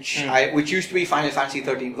 15, which used to be Final Fantasy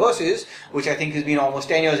 13 Versus, which I think has been almost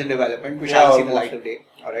 10 years in development, which hasn't seen the light of day.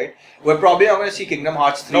 All right, we're probably not going to see Kingdom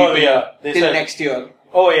Hearts 3 till next year.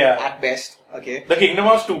 Oh yeah, at best. Okay. The Kingdom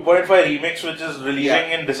Hearts 2.5 remix, which is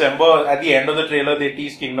releasing in December, at the end of the trailer, they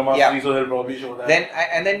tease Kingdom Hearts 3, so they'll probably show that. Then,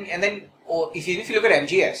 if you look at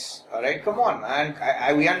MGS, alright, come on,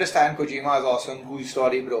 man. We understand Kojima is awesome, cool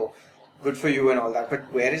story, bro. Good for you and all that,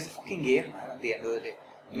 but where is the fucking game, man, at the end of the day?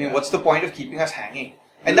 I mean, what's the point of keeping us hanging?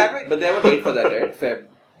 And that way. But they have a date for that, right? Feb.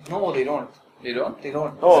 No, they don't. They don't? They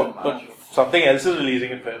don't. Oh, but something else is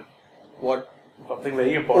releasing in Feb. What? Something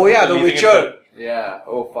very important. Oh yeah, The Witcher. Yeah.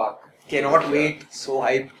 Oh fuck. Cannot wait. So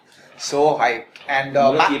hyped. So hyped. And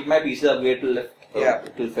I'm gonna keep my PC upgrade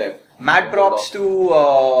till Feb. Mad props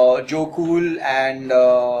to Joe Cool and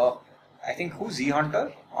I think Z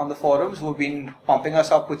Hunter on the forums who have been pumping us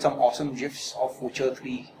up with some awesome gifs of Witcher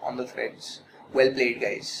 3 on the threads. Well played,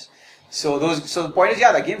 guys. So the point is,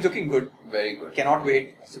 that game's looking good. Very good. Cannot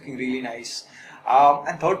wait. It's looking really nice.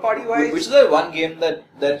 And third party wise, which is the one game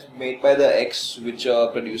that's made by the ex-Witcher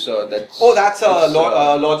producer? That's Lords of the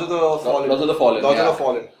Fallen. Lords of the Fallen. Lords of the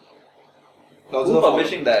Fallen. Who's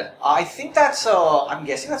publishing that? I think that's. I'm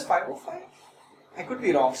guessing that's 505. I could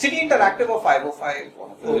be wrong. City Interactive or 505.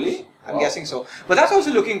 Really? I'm guessing so. But that's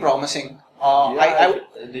also looking promising.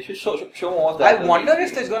 They should show more of that. I wonder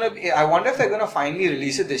if they're gonna finally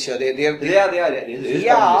release it this year. They are.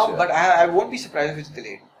 Yeah, but I won't be surprised if it's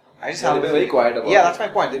delayed. They've been very quiet about it. Yeah, that's my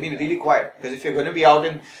point. They've been really quiet because if you're going to be out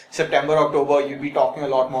in September, October, you'd be talking a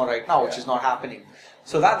lot more right now, which is not happening.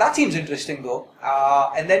 So that seems interesting though.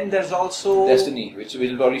 And then there's also Destiny, which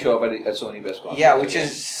will probably show up at Sony press conference. Yeah, which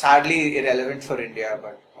is sadly irrelevant for India,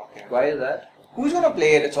 but okay. Why is that? Who's going to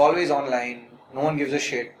play it? It's always online. No one gives a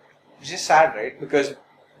shit. which is sad, right? Because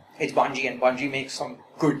it's Bungie and Bungie makes some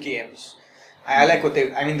good games. I like what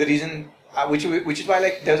they. I mean, the reason, which is why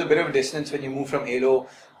like there was a bit of a dissonance when you move from Halo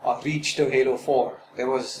Reach to Halo 4. There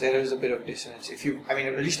was a bit of dissonance.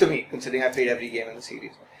 At least to me, considering I played every game in the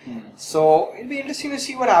series. So it'll be interesting to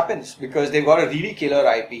see what happens because they've got a really killer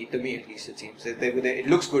IP. To me, at least it seems it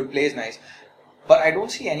looks good, plays nice. But I don't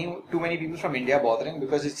see too many people from India bothering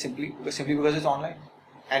because it's simply because it's online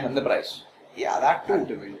and the price. Yeah, that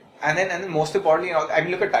too. And then most importantly,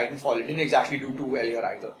 look at Titanfall. It didn't exactly do too well here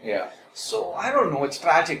either. Yeah. So I don't know. It's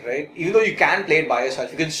tragic, right? Even though you can play it by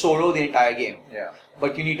yourself, you can solo the entire game. Yeah.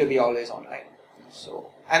 But you need to be always online.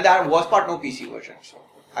 So and that worst part, no PC version. So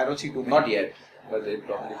I don't see too many. Not yet, but they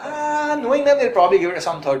probably. Knowing them, they'll probably give it to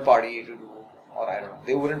some third party to do, or I don't know.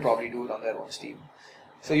 They wouldn't probably do it on their own Steam.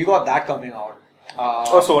 So you got that coming out.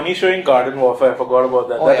 Sony's showing Garden Warfare. I forgot about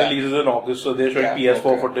that. That releases in August, so they're showing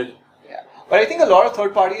PS4 footage. Yeah, but I think a lot of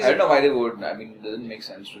third parties. I don't know why they would. I mean, it doesn't make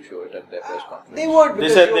sense to show it at their press conference. They would. They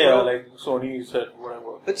said they are like Sony said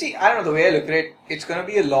whatever. But see, I don't know the way I look at it. It's going to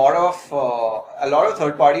be a lot of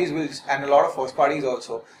third parties and a lot of first parties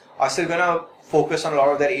also are still going to focus on a lot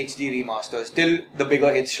of their HD remasters till the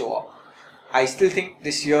bigger hits show up. I still think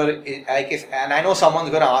this year, and I know someone's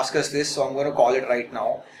going to ask us this, so I'm going to call it right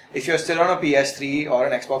now. If you're still on a PS3 or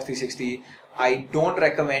an Xbox 360, I don't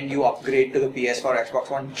recommend you upgrade to the PS4 or Xbox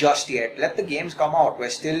One just yet. Let the games come out.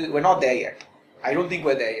 We're not there yet. I don't think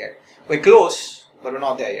we're there yet. We're close, but we're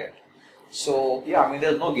not there yet. So yeah, I mean,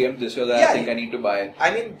 there's no game this year that I think I need to buy.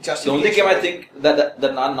 I mean, just the only game I think that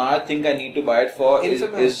now I think I need to buy it for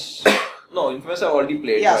is no, Infamous I've already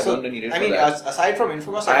played. Yeah, so I don't need it for that. Aside from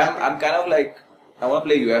Infamous, I'm kind of like I want to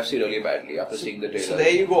play UFC really badly after seeing the trailer. So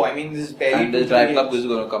there you go. I mean, this is barely. And the Drive Club is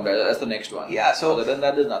going to come. That's the next one. Yeah. So other than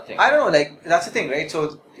that, there's nothing. I don't know. Like that's the thing, right?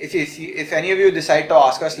 So if any of you decide to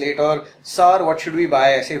ask us later, sir, what should we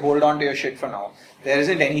buy? I say, hold on to your shit for now. There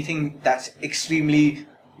isn't anything that's extremely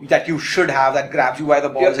that you should have that grabs you by the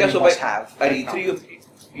balls and you must have. At E3,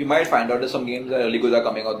 you might find out that some games that are really good are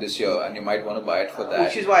coming out this year, and you might want to buy it for that.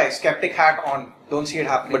 Which is why skeptic hat on. Don't see it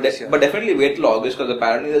happening this year. But definitely wait till August because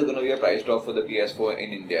apparently there's going to be a price drop for the PS4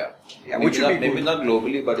 in India. Yeah, maybe not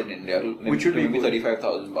globally, but in India, which would be maybe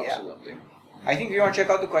 $35,000 or something. I think we want to check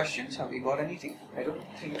out the questions. Have we got anything? I don't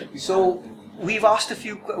think so. We've asked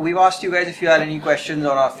you guys if you had any questions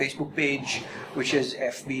on our Facebook page, which is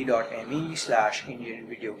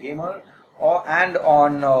fb.me/IndianVideoGamer, and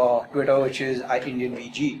on Twitter, which is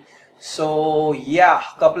IndianVG. So yeah,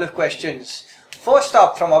 a couple of questions. First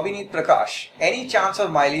up from Abhineet Prakash. Any chance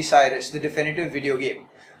of Miley Cyrus, the definitive video game?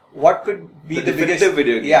 What could be the biggest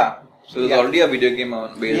video game? Yeah. So there's already a video game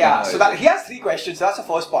based on so he has 3 questions. So that's the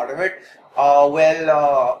first part of it.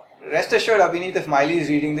 Rest assured, Abhineet, if Miley is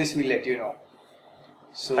reading this, we'll let you know.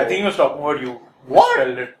 So I think he was talking about you.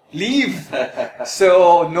 What? Leave.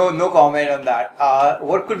 So no comment on that.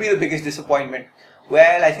 What could be the biggest disappointment?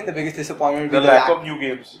 Well, I think the biggest disappointment will be the lack of new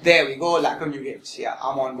games. There we go, lack of new games. Yeah,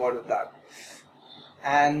 I'm on board with that.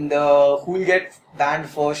 And who will get banned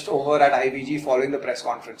first over at IBG following the press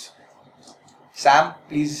conference? Sam,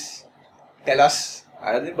 please tell us.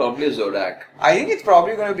 I think probably Zodak. I think it's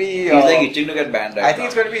probably going to be. He's like itching to get banned. I think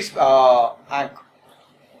it's going to be Hank.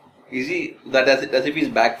 Is he? As if he's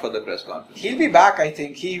back for the press conference. He'll be back. I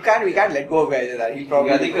think we can't let go of guys like that. He'll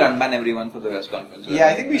probably. I think we'll unban everyone for the press conference. Yeah,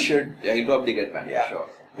 I think we should. Yeah, he'll probably get banned. Yeah, sure.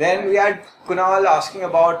 Then we had Kunal asking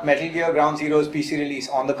about Metal Gear Ground Zeroes PC release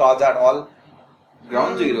on the cards at all.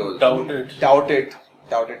 Ground Zeroes. Doubt it.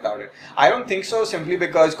 I don't think so. Simply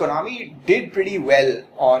because Konami did pretty well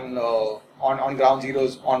on Ground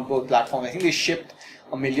Zeroes on both platforms. I think they shipped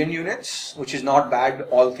 1 million units, which is not bad,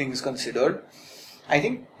 all things considered. I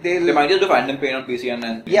think they might just do Phantom Pain on PC and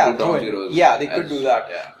then Ground Zeroes. Yeah, they could do that.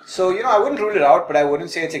 Yeah. So I wouldn't rule it out, but I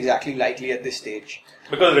wouldn't say it's exactly likely at this stage.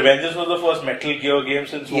 Because Revengeance was the first Metal Gear game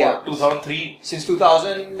since 2003? Since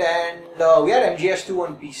 2000, and we had MGS2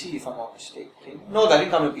 on PC, if I'm not mistaken. No, that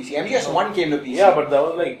didn't come to PC. MGS1 came to PC. Yeah, but that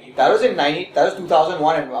was like... That was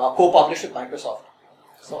 2001 and co-published with Microsoft.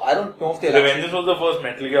 So I don't know if they'll... Revengeance was the first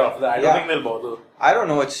Metal Gear after that. I don't think they'll bother. I don't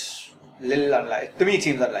know, it's a little unlikely. To me it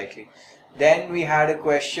seems unlikely. Then we had a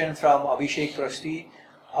question from Abhishek Prasti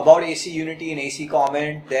about AC Unity and AC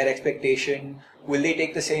Comment, their expectation. Will they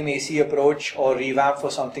take the same AC approach or revamp for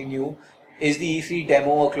something new? Is the E3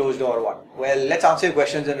 demo a closed door one? Well, let's answer your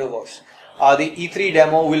questions in reverse. The E3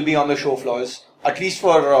 demo will be on the show floors, at least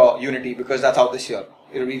for Unity, because that's out this year.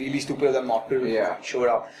 It'll be really stupid of them not to show it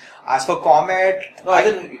up. As for Comet... No, I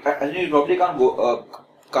think you probably can't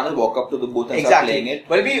walk up to the booth and start playing it.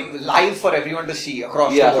 But it'll be live for everyone to see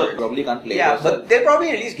across the world. So probably can't play it. Yeah, but there'll probably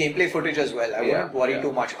at least gameplay footage as well. I wouldn't worry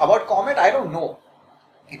too much. About Comet, I don't know.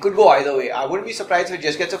 It could go either way. I wouldn't be surprised if it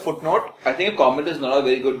just gets a footnote. I think if Comet is not a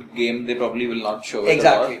very good game, they probably will not show it.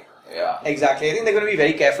 Exactly. Yeah. Exactly. I think they're going to be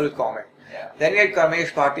very careful with Comet. Yeah. Then we had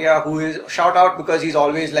Kamesh Bhatia, who is shout out because he's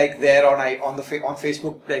always like there on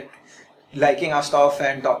Facebook, like liking our stuff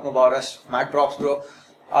and talking about us. Mad props, bro.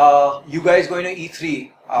 You guys going to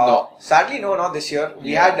E3? No. Sadly, no, not this year.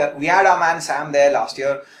 We had our man Sam there last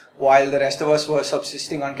year, while the rest of us were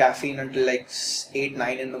subsisting on caffeine until like 8,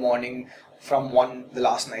 9 in the morning from 1 the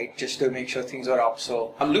last night, just to make sure things were up.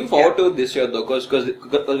 So I'm looking forward to it this year though, because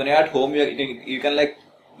when you're at home, you can like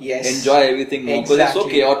enjoy everything more, because it's so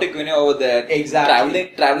chaotic when you're over there.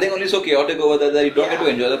 Exactly. Traveling only so chaotic over there that you don't get to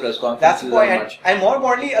enjoy the press conferences. That's the point. as much. And more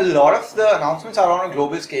importantly, a lot of the announcements are on a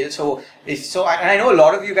global scale. So and I know a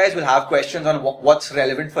lot of you guys will have questions on what's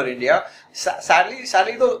relevant for India.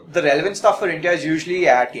 Sadly, though, the relevant stuff for India is usually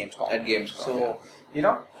at Gamescom. So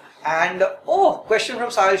And question from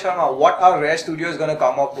Sahil Sharma. What are Rare Studios going to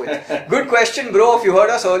come up with? Good question, bro. If you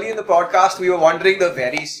heard us early in the podcast, we were wondering the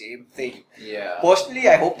very same thing. Yeah. Personally,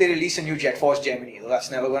 I hope they release a new Jet Force Gemini. Though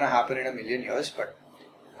that's never going to happen in a million years, but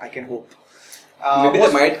I can hope. Maybe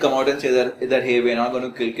they might come out and say that hey, we're not going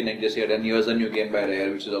to kill Kinect this year, and here's a new game by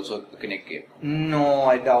Rare, which is also a Kinect game. No,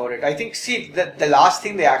 I doubt it. I think, the last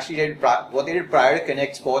thing they actually did, what they did prior to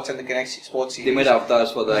Kinect Sports and the Kinect Sports series. They made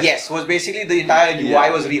avatars for that. Yes, was basically the entire UI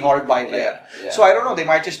was rehauled by Rare. Yeah. So I don't know, they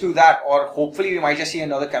might just do that, or hopefully we might just see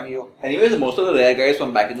another cameo. Anyways, most of the Rare guys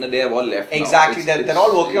from back in the day have all left. Exactly, now. they're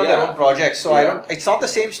all working on their own projects. So it's not the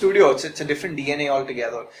same studio, it's a different DNA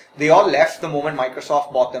altogether. They all left the moment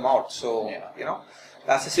Microsoft bought them out. So,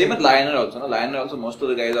 that's the same with Lionel also. No? Lionel also, most of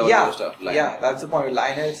the guys are all stuff. Yeah, that's the point. With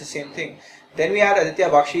Lionel, it's the same thing. Then we had Aditya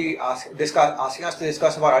Bakshi asking us to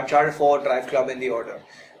discuss about Uncharted 4, Drive Club in the order.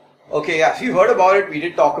 Okay, yeah, if you heard about it, we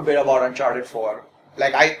did talk a bit about Uncharted 4.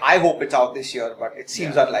 Like, I hope it's out this year, but it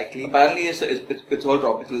seems unlikely. Apparently, it's all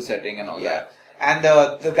tropical setting and all that. And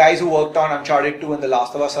the guys who worked on Uncharted 2 and The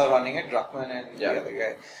Last of Us are running it, Druckmann and the other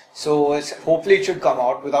guy. So hopefully it should come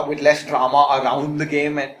out with less drama around the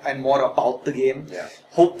game and more about the game. Yeah.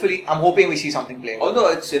 Hopefully, I'm hoping we see something playable. Although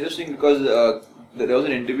it's interesting because there was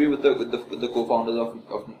an interview with the co-founders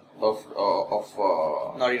of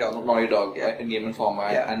Naughty Dog in Game Informer,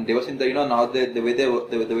 and they were saying that now the way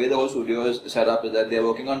the whole studio is set up is that they're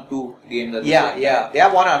working on 2 games at the same time. They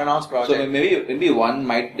have one unannounced project. So maybe one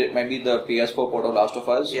might be the PS4 port of Last of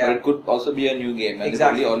Us, but it could also be a new game, and they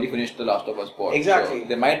probably already finished the Last of Us port. Exactly. So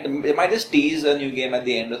they might just tease a new game at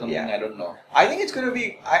the end or something. I don't know. I think it's going to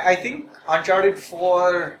be. I think Uncharted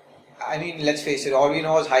 4. I mean, let's face it. All we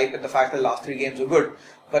know is hype and the fact that the last 3 games were good.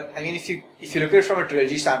 But I mean, if you look at it from a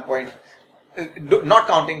trilogy standpoint, not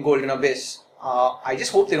counting Golden Abyss, I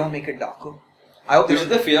just hope they don't make it darker. I hope this is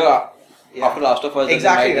the fear after Last of Us.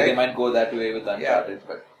 Exactly, they might go that way with Uncharted.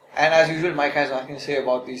 But. And as usual, Mike has nothing to say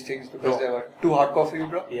about these things because they were too hardcore for you,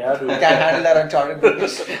 bro. Yeah, dude. You can't handle that Uncharted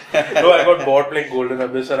goodness. No, I got bored playing Golden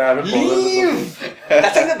Abyss and I haven't Leave!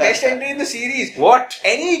 That's like the best entry in the series. What?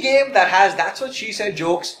 Any game that has "that's what she said"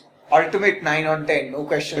 jokes, ultimate 9 on 10, no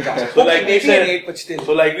questions asked. So like we said, an 8, but still.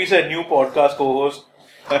 So like we said, new podcast co-host.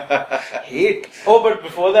 Hate. Oh, but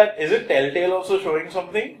before that, is it Telltale also showing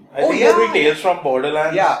something? I think they're doing Tales from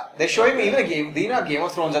Borderlands. Yeah, they're showing me even a game. They have Game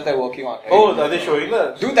of Thrones that they're working on. Right? Oh, are they showing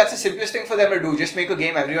that? Dude, that's the simplest thing for them to do. Just make a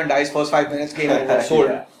game, everyone dies first 5 minutes, game over,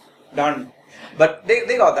 sold. Done. But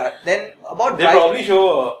they got that. Then about they probably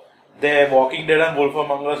show their Walking Dead and Wolf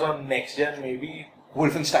Among Us on next gen, maybe.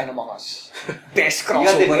 Wolfenstein Among Us. Best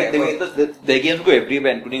crossover ever. Their games go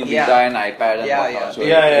everywhere, including Vita and iPad and whatnot. So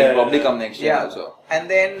it'll probably come next year also. And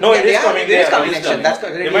then no, it is coming. It is coming next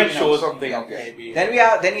year. They might show something. Maybe.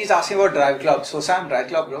 Then he's asking about Drive Club. So Sam, Drive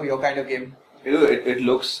Club, bro, your kind of game. It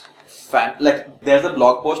looks like there's a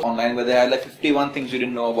blog post online where they had like 51 things you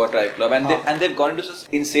didn't know about Drive Club, and they've gone into such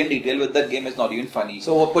insane detail with that game. It's not even funny.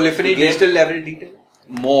 So polyphony digital level detail.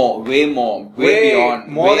 Way beyond.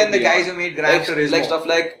 More than the guys who made Gran Turismo. Like stuff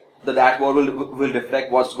like the dashboard will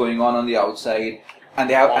reflect what's going on the outside, and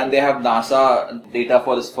they have NASA data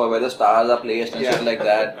for where the stars are placed and shit like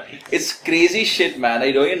that. It's crazy shit, man.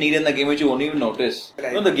 I don't even need in the game which you won't even notice.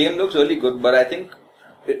 Right. The game looks really good, but I think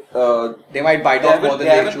they might bite off more than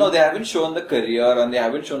they should. No, they haven't shown the career and they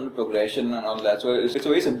haven't shown the progression and all that. So it's a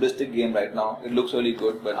very simplistic game right now. It looks really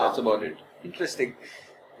good, but that's about it. Interesting.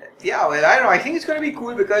 Yeah, well, I don't know. I think it's going to be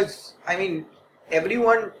cool because, I mean,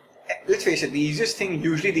 everyone, let's face it,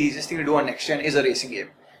 usually the easiest thing to do on next gen is a racing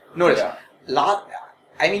game. Notice,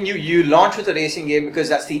 you launch with a racing game because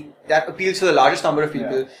that appeals to the largest number of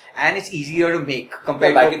people and it's easier to make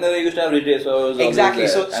compared back in the day you used to have Ridge Racers. Exactly.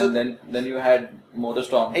 And then you had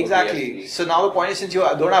MotorStorm. Exactly. So now the point is, since you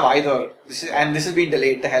don't have either, this has been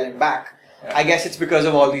delayed to hell and back. I guess it's because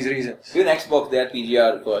of all these reasons. Even Xbox, they had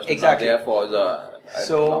PGR first. Exactly. Now they have Forza.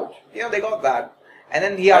 So, they got that. And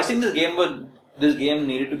then I think this game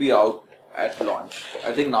needed to be out at launch.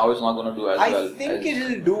 I think now it's not going to do as well. I think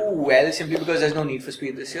it'll do well simply because there's no Need for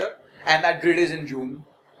Speed this year. And that grid is in June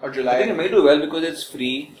or July. I think it may do well because it's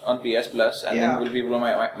free on PS Plus, and then people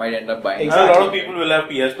might end up buying. Exactly. A lot of people will have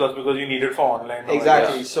PS Plus because you need it for online.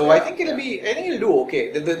 Exactly. So I think it'll do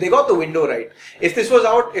okay. They got the window right. If this was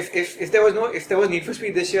out, if there was Need for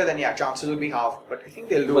Speed this year, then chances would be half. But I think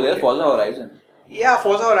they'll do. But there's Forza Horizon. Yeah,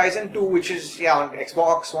 Forza Horizon 2, which is on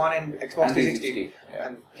Xbox One and Xbox 360.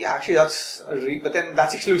 And actually that's but then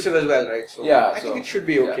that's exclusive as well, right? So I think it should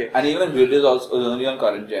be okay. And even Grid is also only on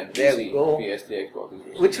current gen. There we go. PS3,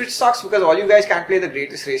 Xbox. Which sucks because all you guys can't play the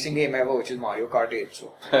greatest racing game ever, which is Mario Kart 8.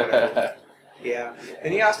 So yeah.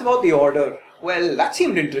 Then you asked about The Order. Well, that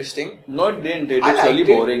seemed interesting. No, it didn't. It was really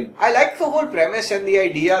boring. I liked the whole premise and the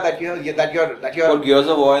idea that you're for Gears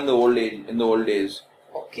of War in the old days.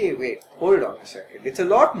 Okay, wait, hold on a second. It's a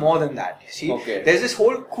lot more than that. You see, there's this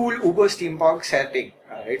whole cool Uber steampunk setting,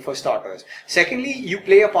 right, for starters. Secondly, you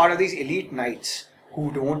play a part of these elite knights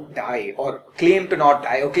who don't die or claim to not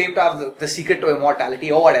die or claim to have the secret to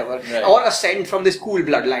immortality or whatever, or ascend from this cool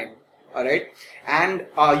bloodline. Alright? And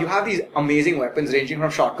you have these amazing weapons ranging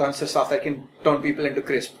from shotguns to stuff that can turn people into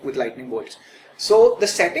crisp with lightning bolts. So the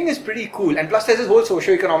setting is pretty cool, and plus there's this whole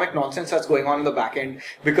socio-economic nonsense that's going on in the back end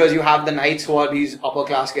because you have the knights who are these upper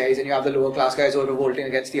class guys and you have the lower class guys who are revolting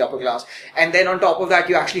against the upper class, and then on top of that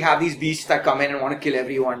you actually have these beasts that come in and want to kill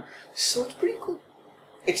everyone. So it's pretty cool.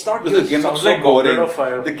 It's not the game sounds like boring.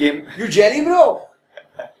 The game, you jelly bro.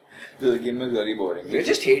 The game is very boring. You're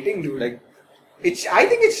just hating, dude. I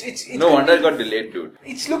think it's no wonder it got delayed, dude.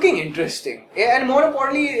 It's looking interesting, and more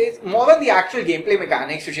importantly, it's more than the actual gameplay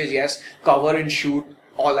mechanics, which is cover and shoot,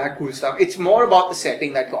 all that cool stuff. It's more about the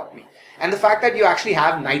setting that got me, and the fact that you actually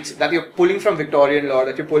have knights that you're pulling from Victorian lore,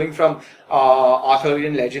 that you're pulling from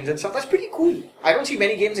Arthurian legends and stuff. That's pretty cool. I don't see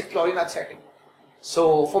many games exploring that setting.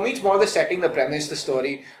 So for me, it's more the setting, the premise, the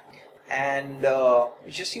story, and it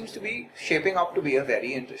just seems to be shaping up to be a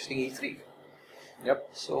very interesting E3. Yep.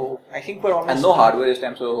 So I think we're almost. And no hardware this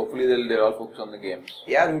time, so hopefully they'll all focus on the games.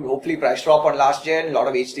 Yeah, dude. Hopefully price drop on last gen, a lot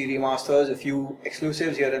of HD remasters, a few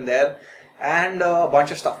exclusives here and there, and a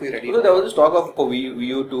bunch of stuff we ready. So there was this talk of Wii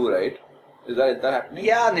U 2, right? Is that happening?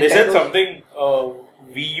 Yeah, Nintendo. They said something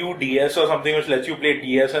Wii U DS or something which lets you play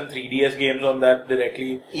DS and 3DS games on that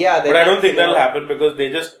directly. Yeah, but I don't think that'll happen because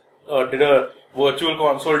they just did a virtual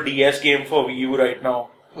console DS game for Wii U right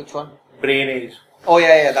now. Which one? Brain Age. Oh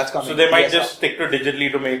yeah, that's coming. So they might just stick to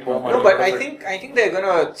digitally to make more money. No, but I think they're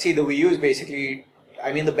gonna see the Wii U is basically.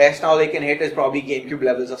 I mean, the best now they can hit is probably GameCube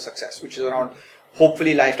levels of success, which is around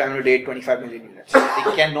hopefully lifetime to date 25 million units.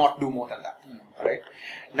 They cannot do more than that, right?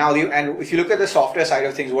 Now, and if you look at the software side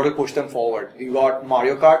of things, what will push them forward? You got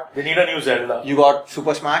Mario Kart. They need a new Zelda. You got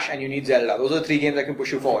Super Smash, and you need Zelda. Those are the 3 games that can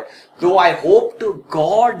push you forward. Though I hope to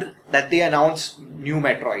God that they announce new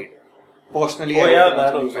Metroid. Personally, I hope they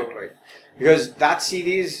announce new Metroid. Because that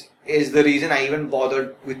series is the reason I even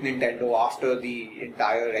bothered with Nintendo after the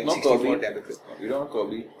entire N64 debacle. You don't know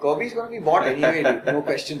Kirby. Kirby's going to be bought anyway, dude. No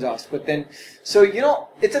questions asked. But then, so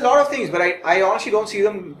it's a lot of things, but I honestly don't see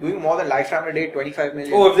them doing more than lifetime to date 25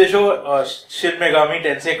 million. Oh, if they show Shin Megami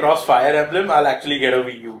Tensei Cross Fire Emblem, I'll actually get a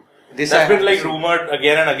Wii U. That's been rumored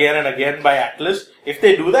again and again and again by Atlus. If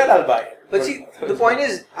they do that, I'll buy it. But see, the point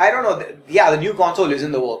is, I don't know. The new console is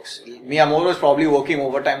in the works. Miyamoto is probably working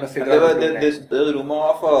overtime to figure out. There's a rumor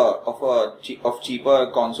of cheaper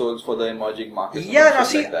consoles for the emerging markets. Yeah, now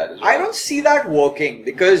see, I don't see that working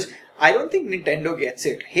because I don't think Nintendo gets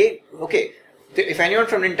it. Hey, okay, if anyone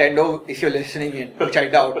from Nintendo, if you're listening in, which I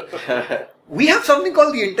doubt, we have something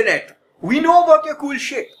called the internet. We know about your cool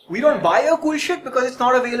shit. We don't buy your cool shit because it's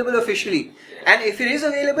not available officially. And if it is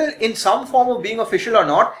available in some form of being official or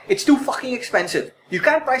not, it's too fucking expensive. You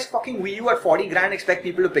can't price fucking Wii U at 40 grand and expect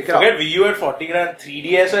people to pick it up. Forget Wii U at 40 grand,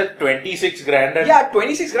 3DS at 26 grand. Yeah,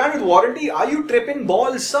 26 grand with warranty. Are you tripping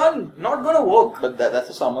balls, son? Not gonna work. But that's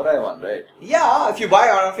a samurai one, right? Yeah, if you buy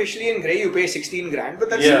unofficially in grey, you pay 16 grand.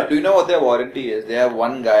 But that's Do you know what their warranty is? They have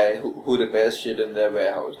one guy who repairs shit in their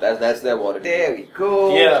warehouse. That's their warranty. There we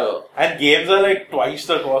go. Yeah, so, and games are like twice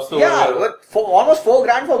the cost. But for almost 4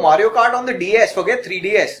 grand for Mario Kart on the DS. Forget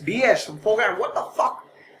 3DS. DS, 4 grand. What the fuck?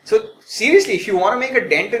 So seriously, if you want to make a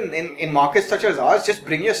dent in markets such as ours, just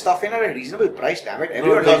bring your stuff in at a reasonable price. Damn it,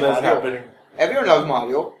 everyone loves Mario. Everyone loves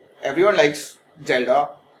Mario. Everyone likes Zelda.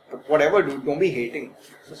 But whatever, dude, don't be hating.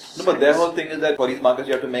 No, but their whole thing is that for these markets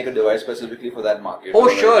you have to make a device specifically for that market. Oh,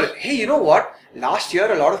 sure. Hey, you know what? Last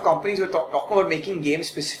year, a lot of companies were talking about making games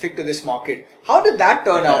specific to this market. How did that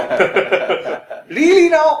turn out? Really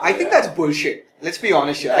now? I think that's bullshit. Let's be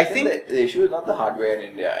honest here. I think the issue is not the hardware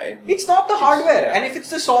in India. It's not the hardware. And if it's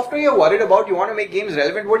the software you're worried about, you want to make games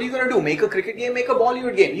relevant, what are you going to do? Make a cricket game, make a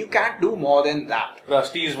Bollywood game. You can't do more than that.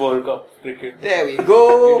 Rusty's World Cup cricket. There we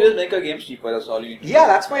go. You just make a game cheaper, that's all you need. Yeah,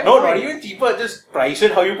 that's my No, point. not even cheaper. Just price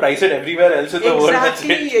it how you price it everywhere else in the world. That's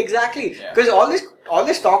it. Exactly. Because all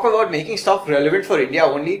this talk about making stuff relevant for India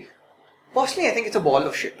only, personally, I think it's a ball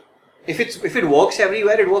of shit. If it works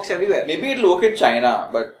everywhere, it works everywhere. Maybe it'll work in China,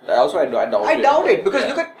 but I doubt it. I doubt it because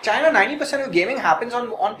look at China. 90% of gaming happens on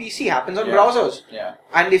PC, happens on browsers. Yeah.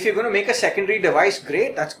 And if you're going to make a secondary device,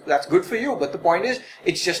 great. That's good for you. But the point is,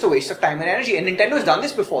 it's just a waste of time and energy. And Nintendo's done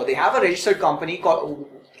this before. They have a registered company called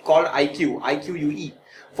IQUE,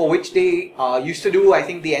 for which they used to do, I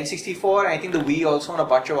think, the N64 and I think the Wii also and a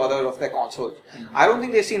bunch of other of their consoles. Mm-hmm. I don't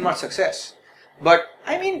think they've seen much success. But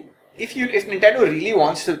I mean, if Nintendo really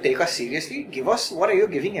wants to take us seriously, give us what are you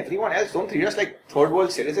giving everyone else. Don't treat us like third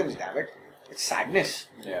world citizens, damn it. It's sadness.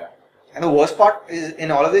 Yeah. And the worst part is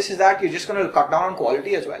in all of this is that you're just going to cut down on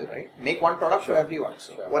quality as well, right? Make one product for everyone.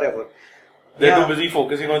 So whatever. They're too busy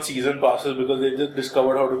focusing on season passes because they just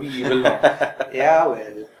discovered how to be evil now. Yeah,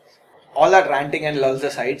 well. All that ranting and lulls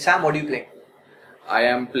aside, Sam, what are you playing? I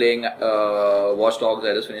am playing Watch Dogs.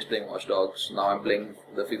 I just finished playing Watch Dogs. Now I'm playing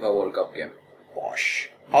the FIFA World Cup game. Bosh.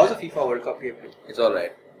 How's the FIFA World Cup game? It's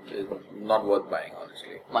alright. It's not worth buying,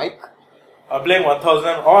 honestly. Mike? I'm playing 1000.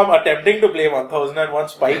 I'm attempting to play 1001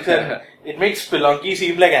 Spikes, and it makes Spelunky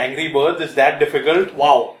seem like Angry Birds. It's that difficult.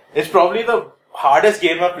 Wow. It's probably the hardest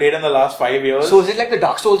game I've played in the last 5 years. So is it like the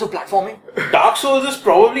Dark Souls of platforming? Dark Souls is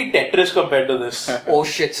probably Tetris compared to this. Oh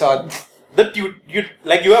shit, son.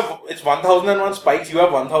 It's 1001 spikes, you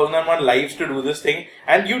have 1001 lives to do this thing,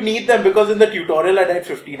 and you need them because in the tutorial I died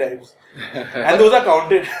 50 times. And those are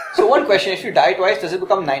counted. So one question, if you die twice, does it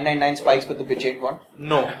become 999 spikes but the bitch ain't one?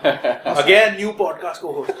 No. Again, new podcast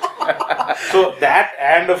co-host. So that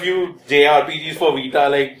and a few JRPGs for Vita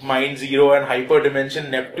like Mind Zero and Hyperdimension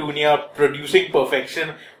Neptunia producing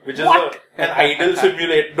perfection, which is an idle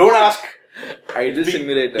simulator. Don't ask. Idle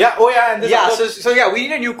Simulator. Yeah, oh yeah. And this so we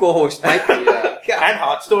need a new co-host, Mike. Yeah. And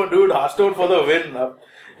Hearthstone, dude. Hearthstone for the win.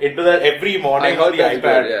 Into that every morning on the iPad.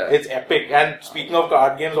 Good, It's epic. And speaking of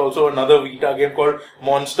card games, also another Vita game called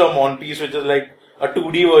Monster Monpiece, which is like a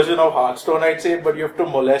 2D version of Hearthstone, I'd say, but you have to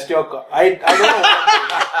molest your card. I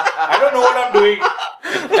don't know what I'm doing.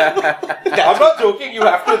 I'm not joking. You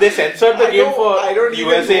have to. They censored the game for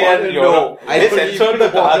USA and Europe. They censored the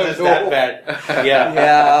cards. It's that bad. Yeah.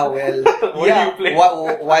 Yeah. Well. What do you play?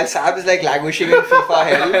 While Sam is like languishing in FIFA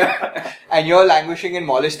hell, and you're languishing in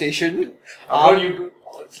molestation.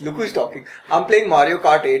 Look who's talking. I'm playing Mario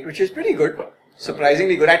Kart 8, which is pretty good.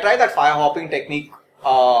 Surprisingly good. I tried that fire hopping technique.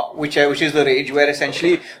 Which is the rage, where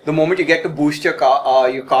essentially the moment you get to boost your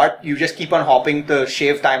cart, you just keep on hopping to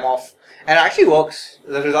shave time off, and it actually works.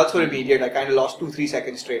 The results were immediate. I kind of lost 2-3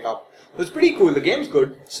 seconds straight up. It was pretty cool. The game's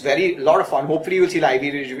good. It's a lot of fun. Hopefully you'll see the IV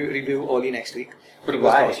review early next week. But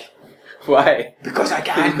why? Why? Because I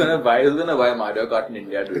can. Who's gonna buy Mario Kart in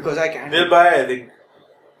India too? Because I can. They'll buy, I think.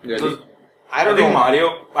 Really? I don't know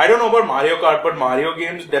about Mario Kart, but Mario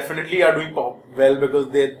games definitely are doing well because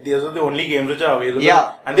these are the only games which are available.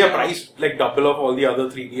 Yeah. And they are priced like double of all the other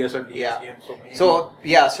 3DS and DS games. So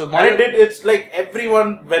Mario... And it's like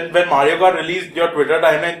everyone, when Mario Kart released, your Twitter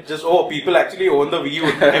timeline just, people actually own the Wii U.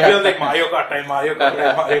 Everyone's like Mario Kart time, Mario Kart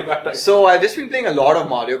time, Mario Kart time. So I've just been playing a lot of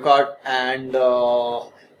Mario Kart, and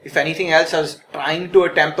if anything else, I was trying to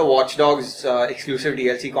attempt the Watch Dogs exclusive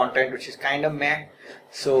DLC content, which is kind of meh.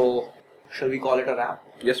 So... shall we call it a wrap?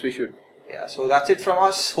 Yes, we should. Yeah, so that's it from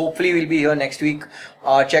us. Hopefully we'll be here next week.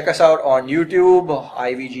 Check us out on YouTube,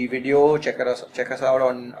 IVG Video. Check us out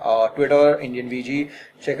on Twitter, Indian VG.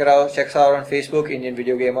 Check us out on Facebook, Indian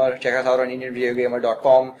Video Gamer. Check us out on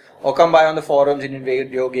IndianVideoGamer.com, or come by on the forums,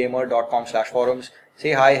 IndianVideoGamer.com/forums.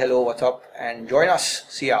 Say hi, hello, what's up, and join us.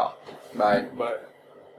 See ya. Bye. Bye.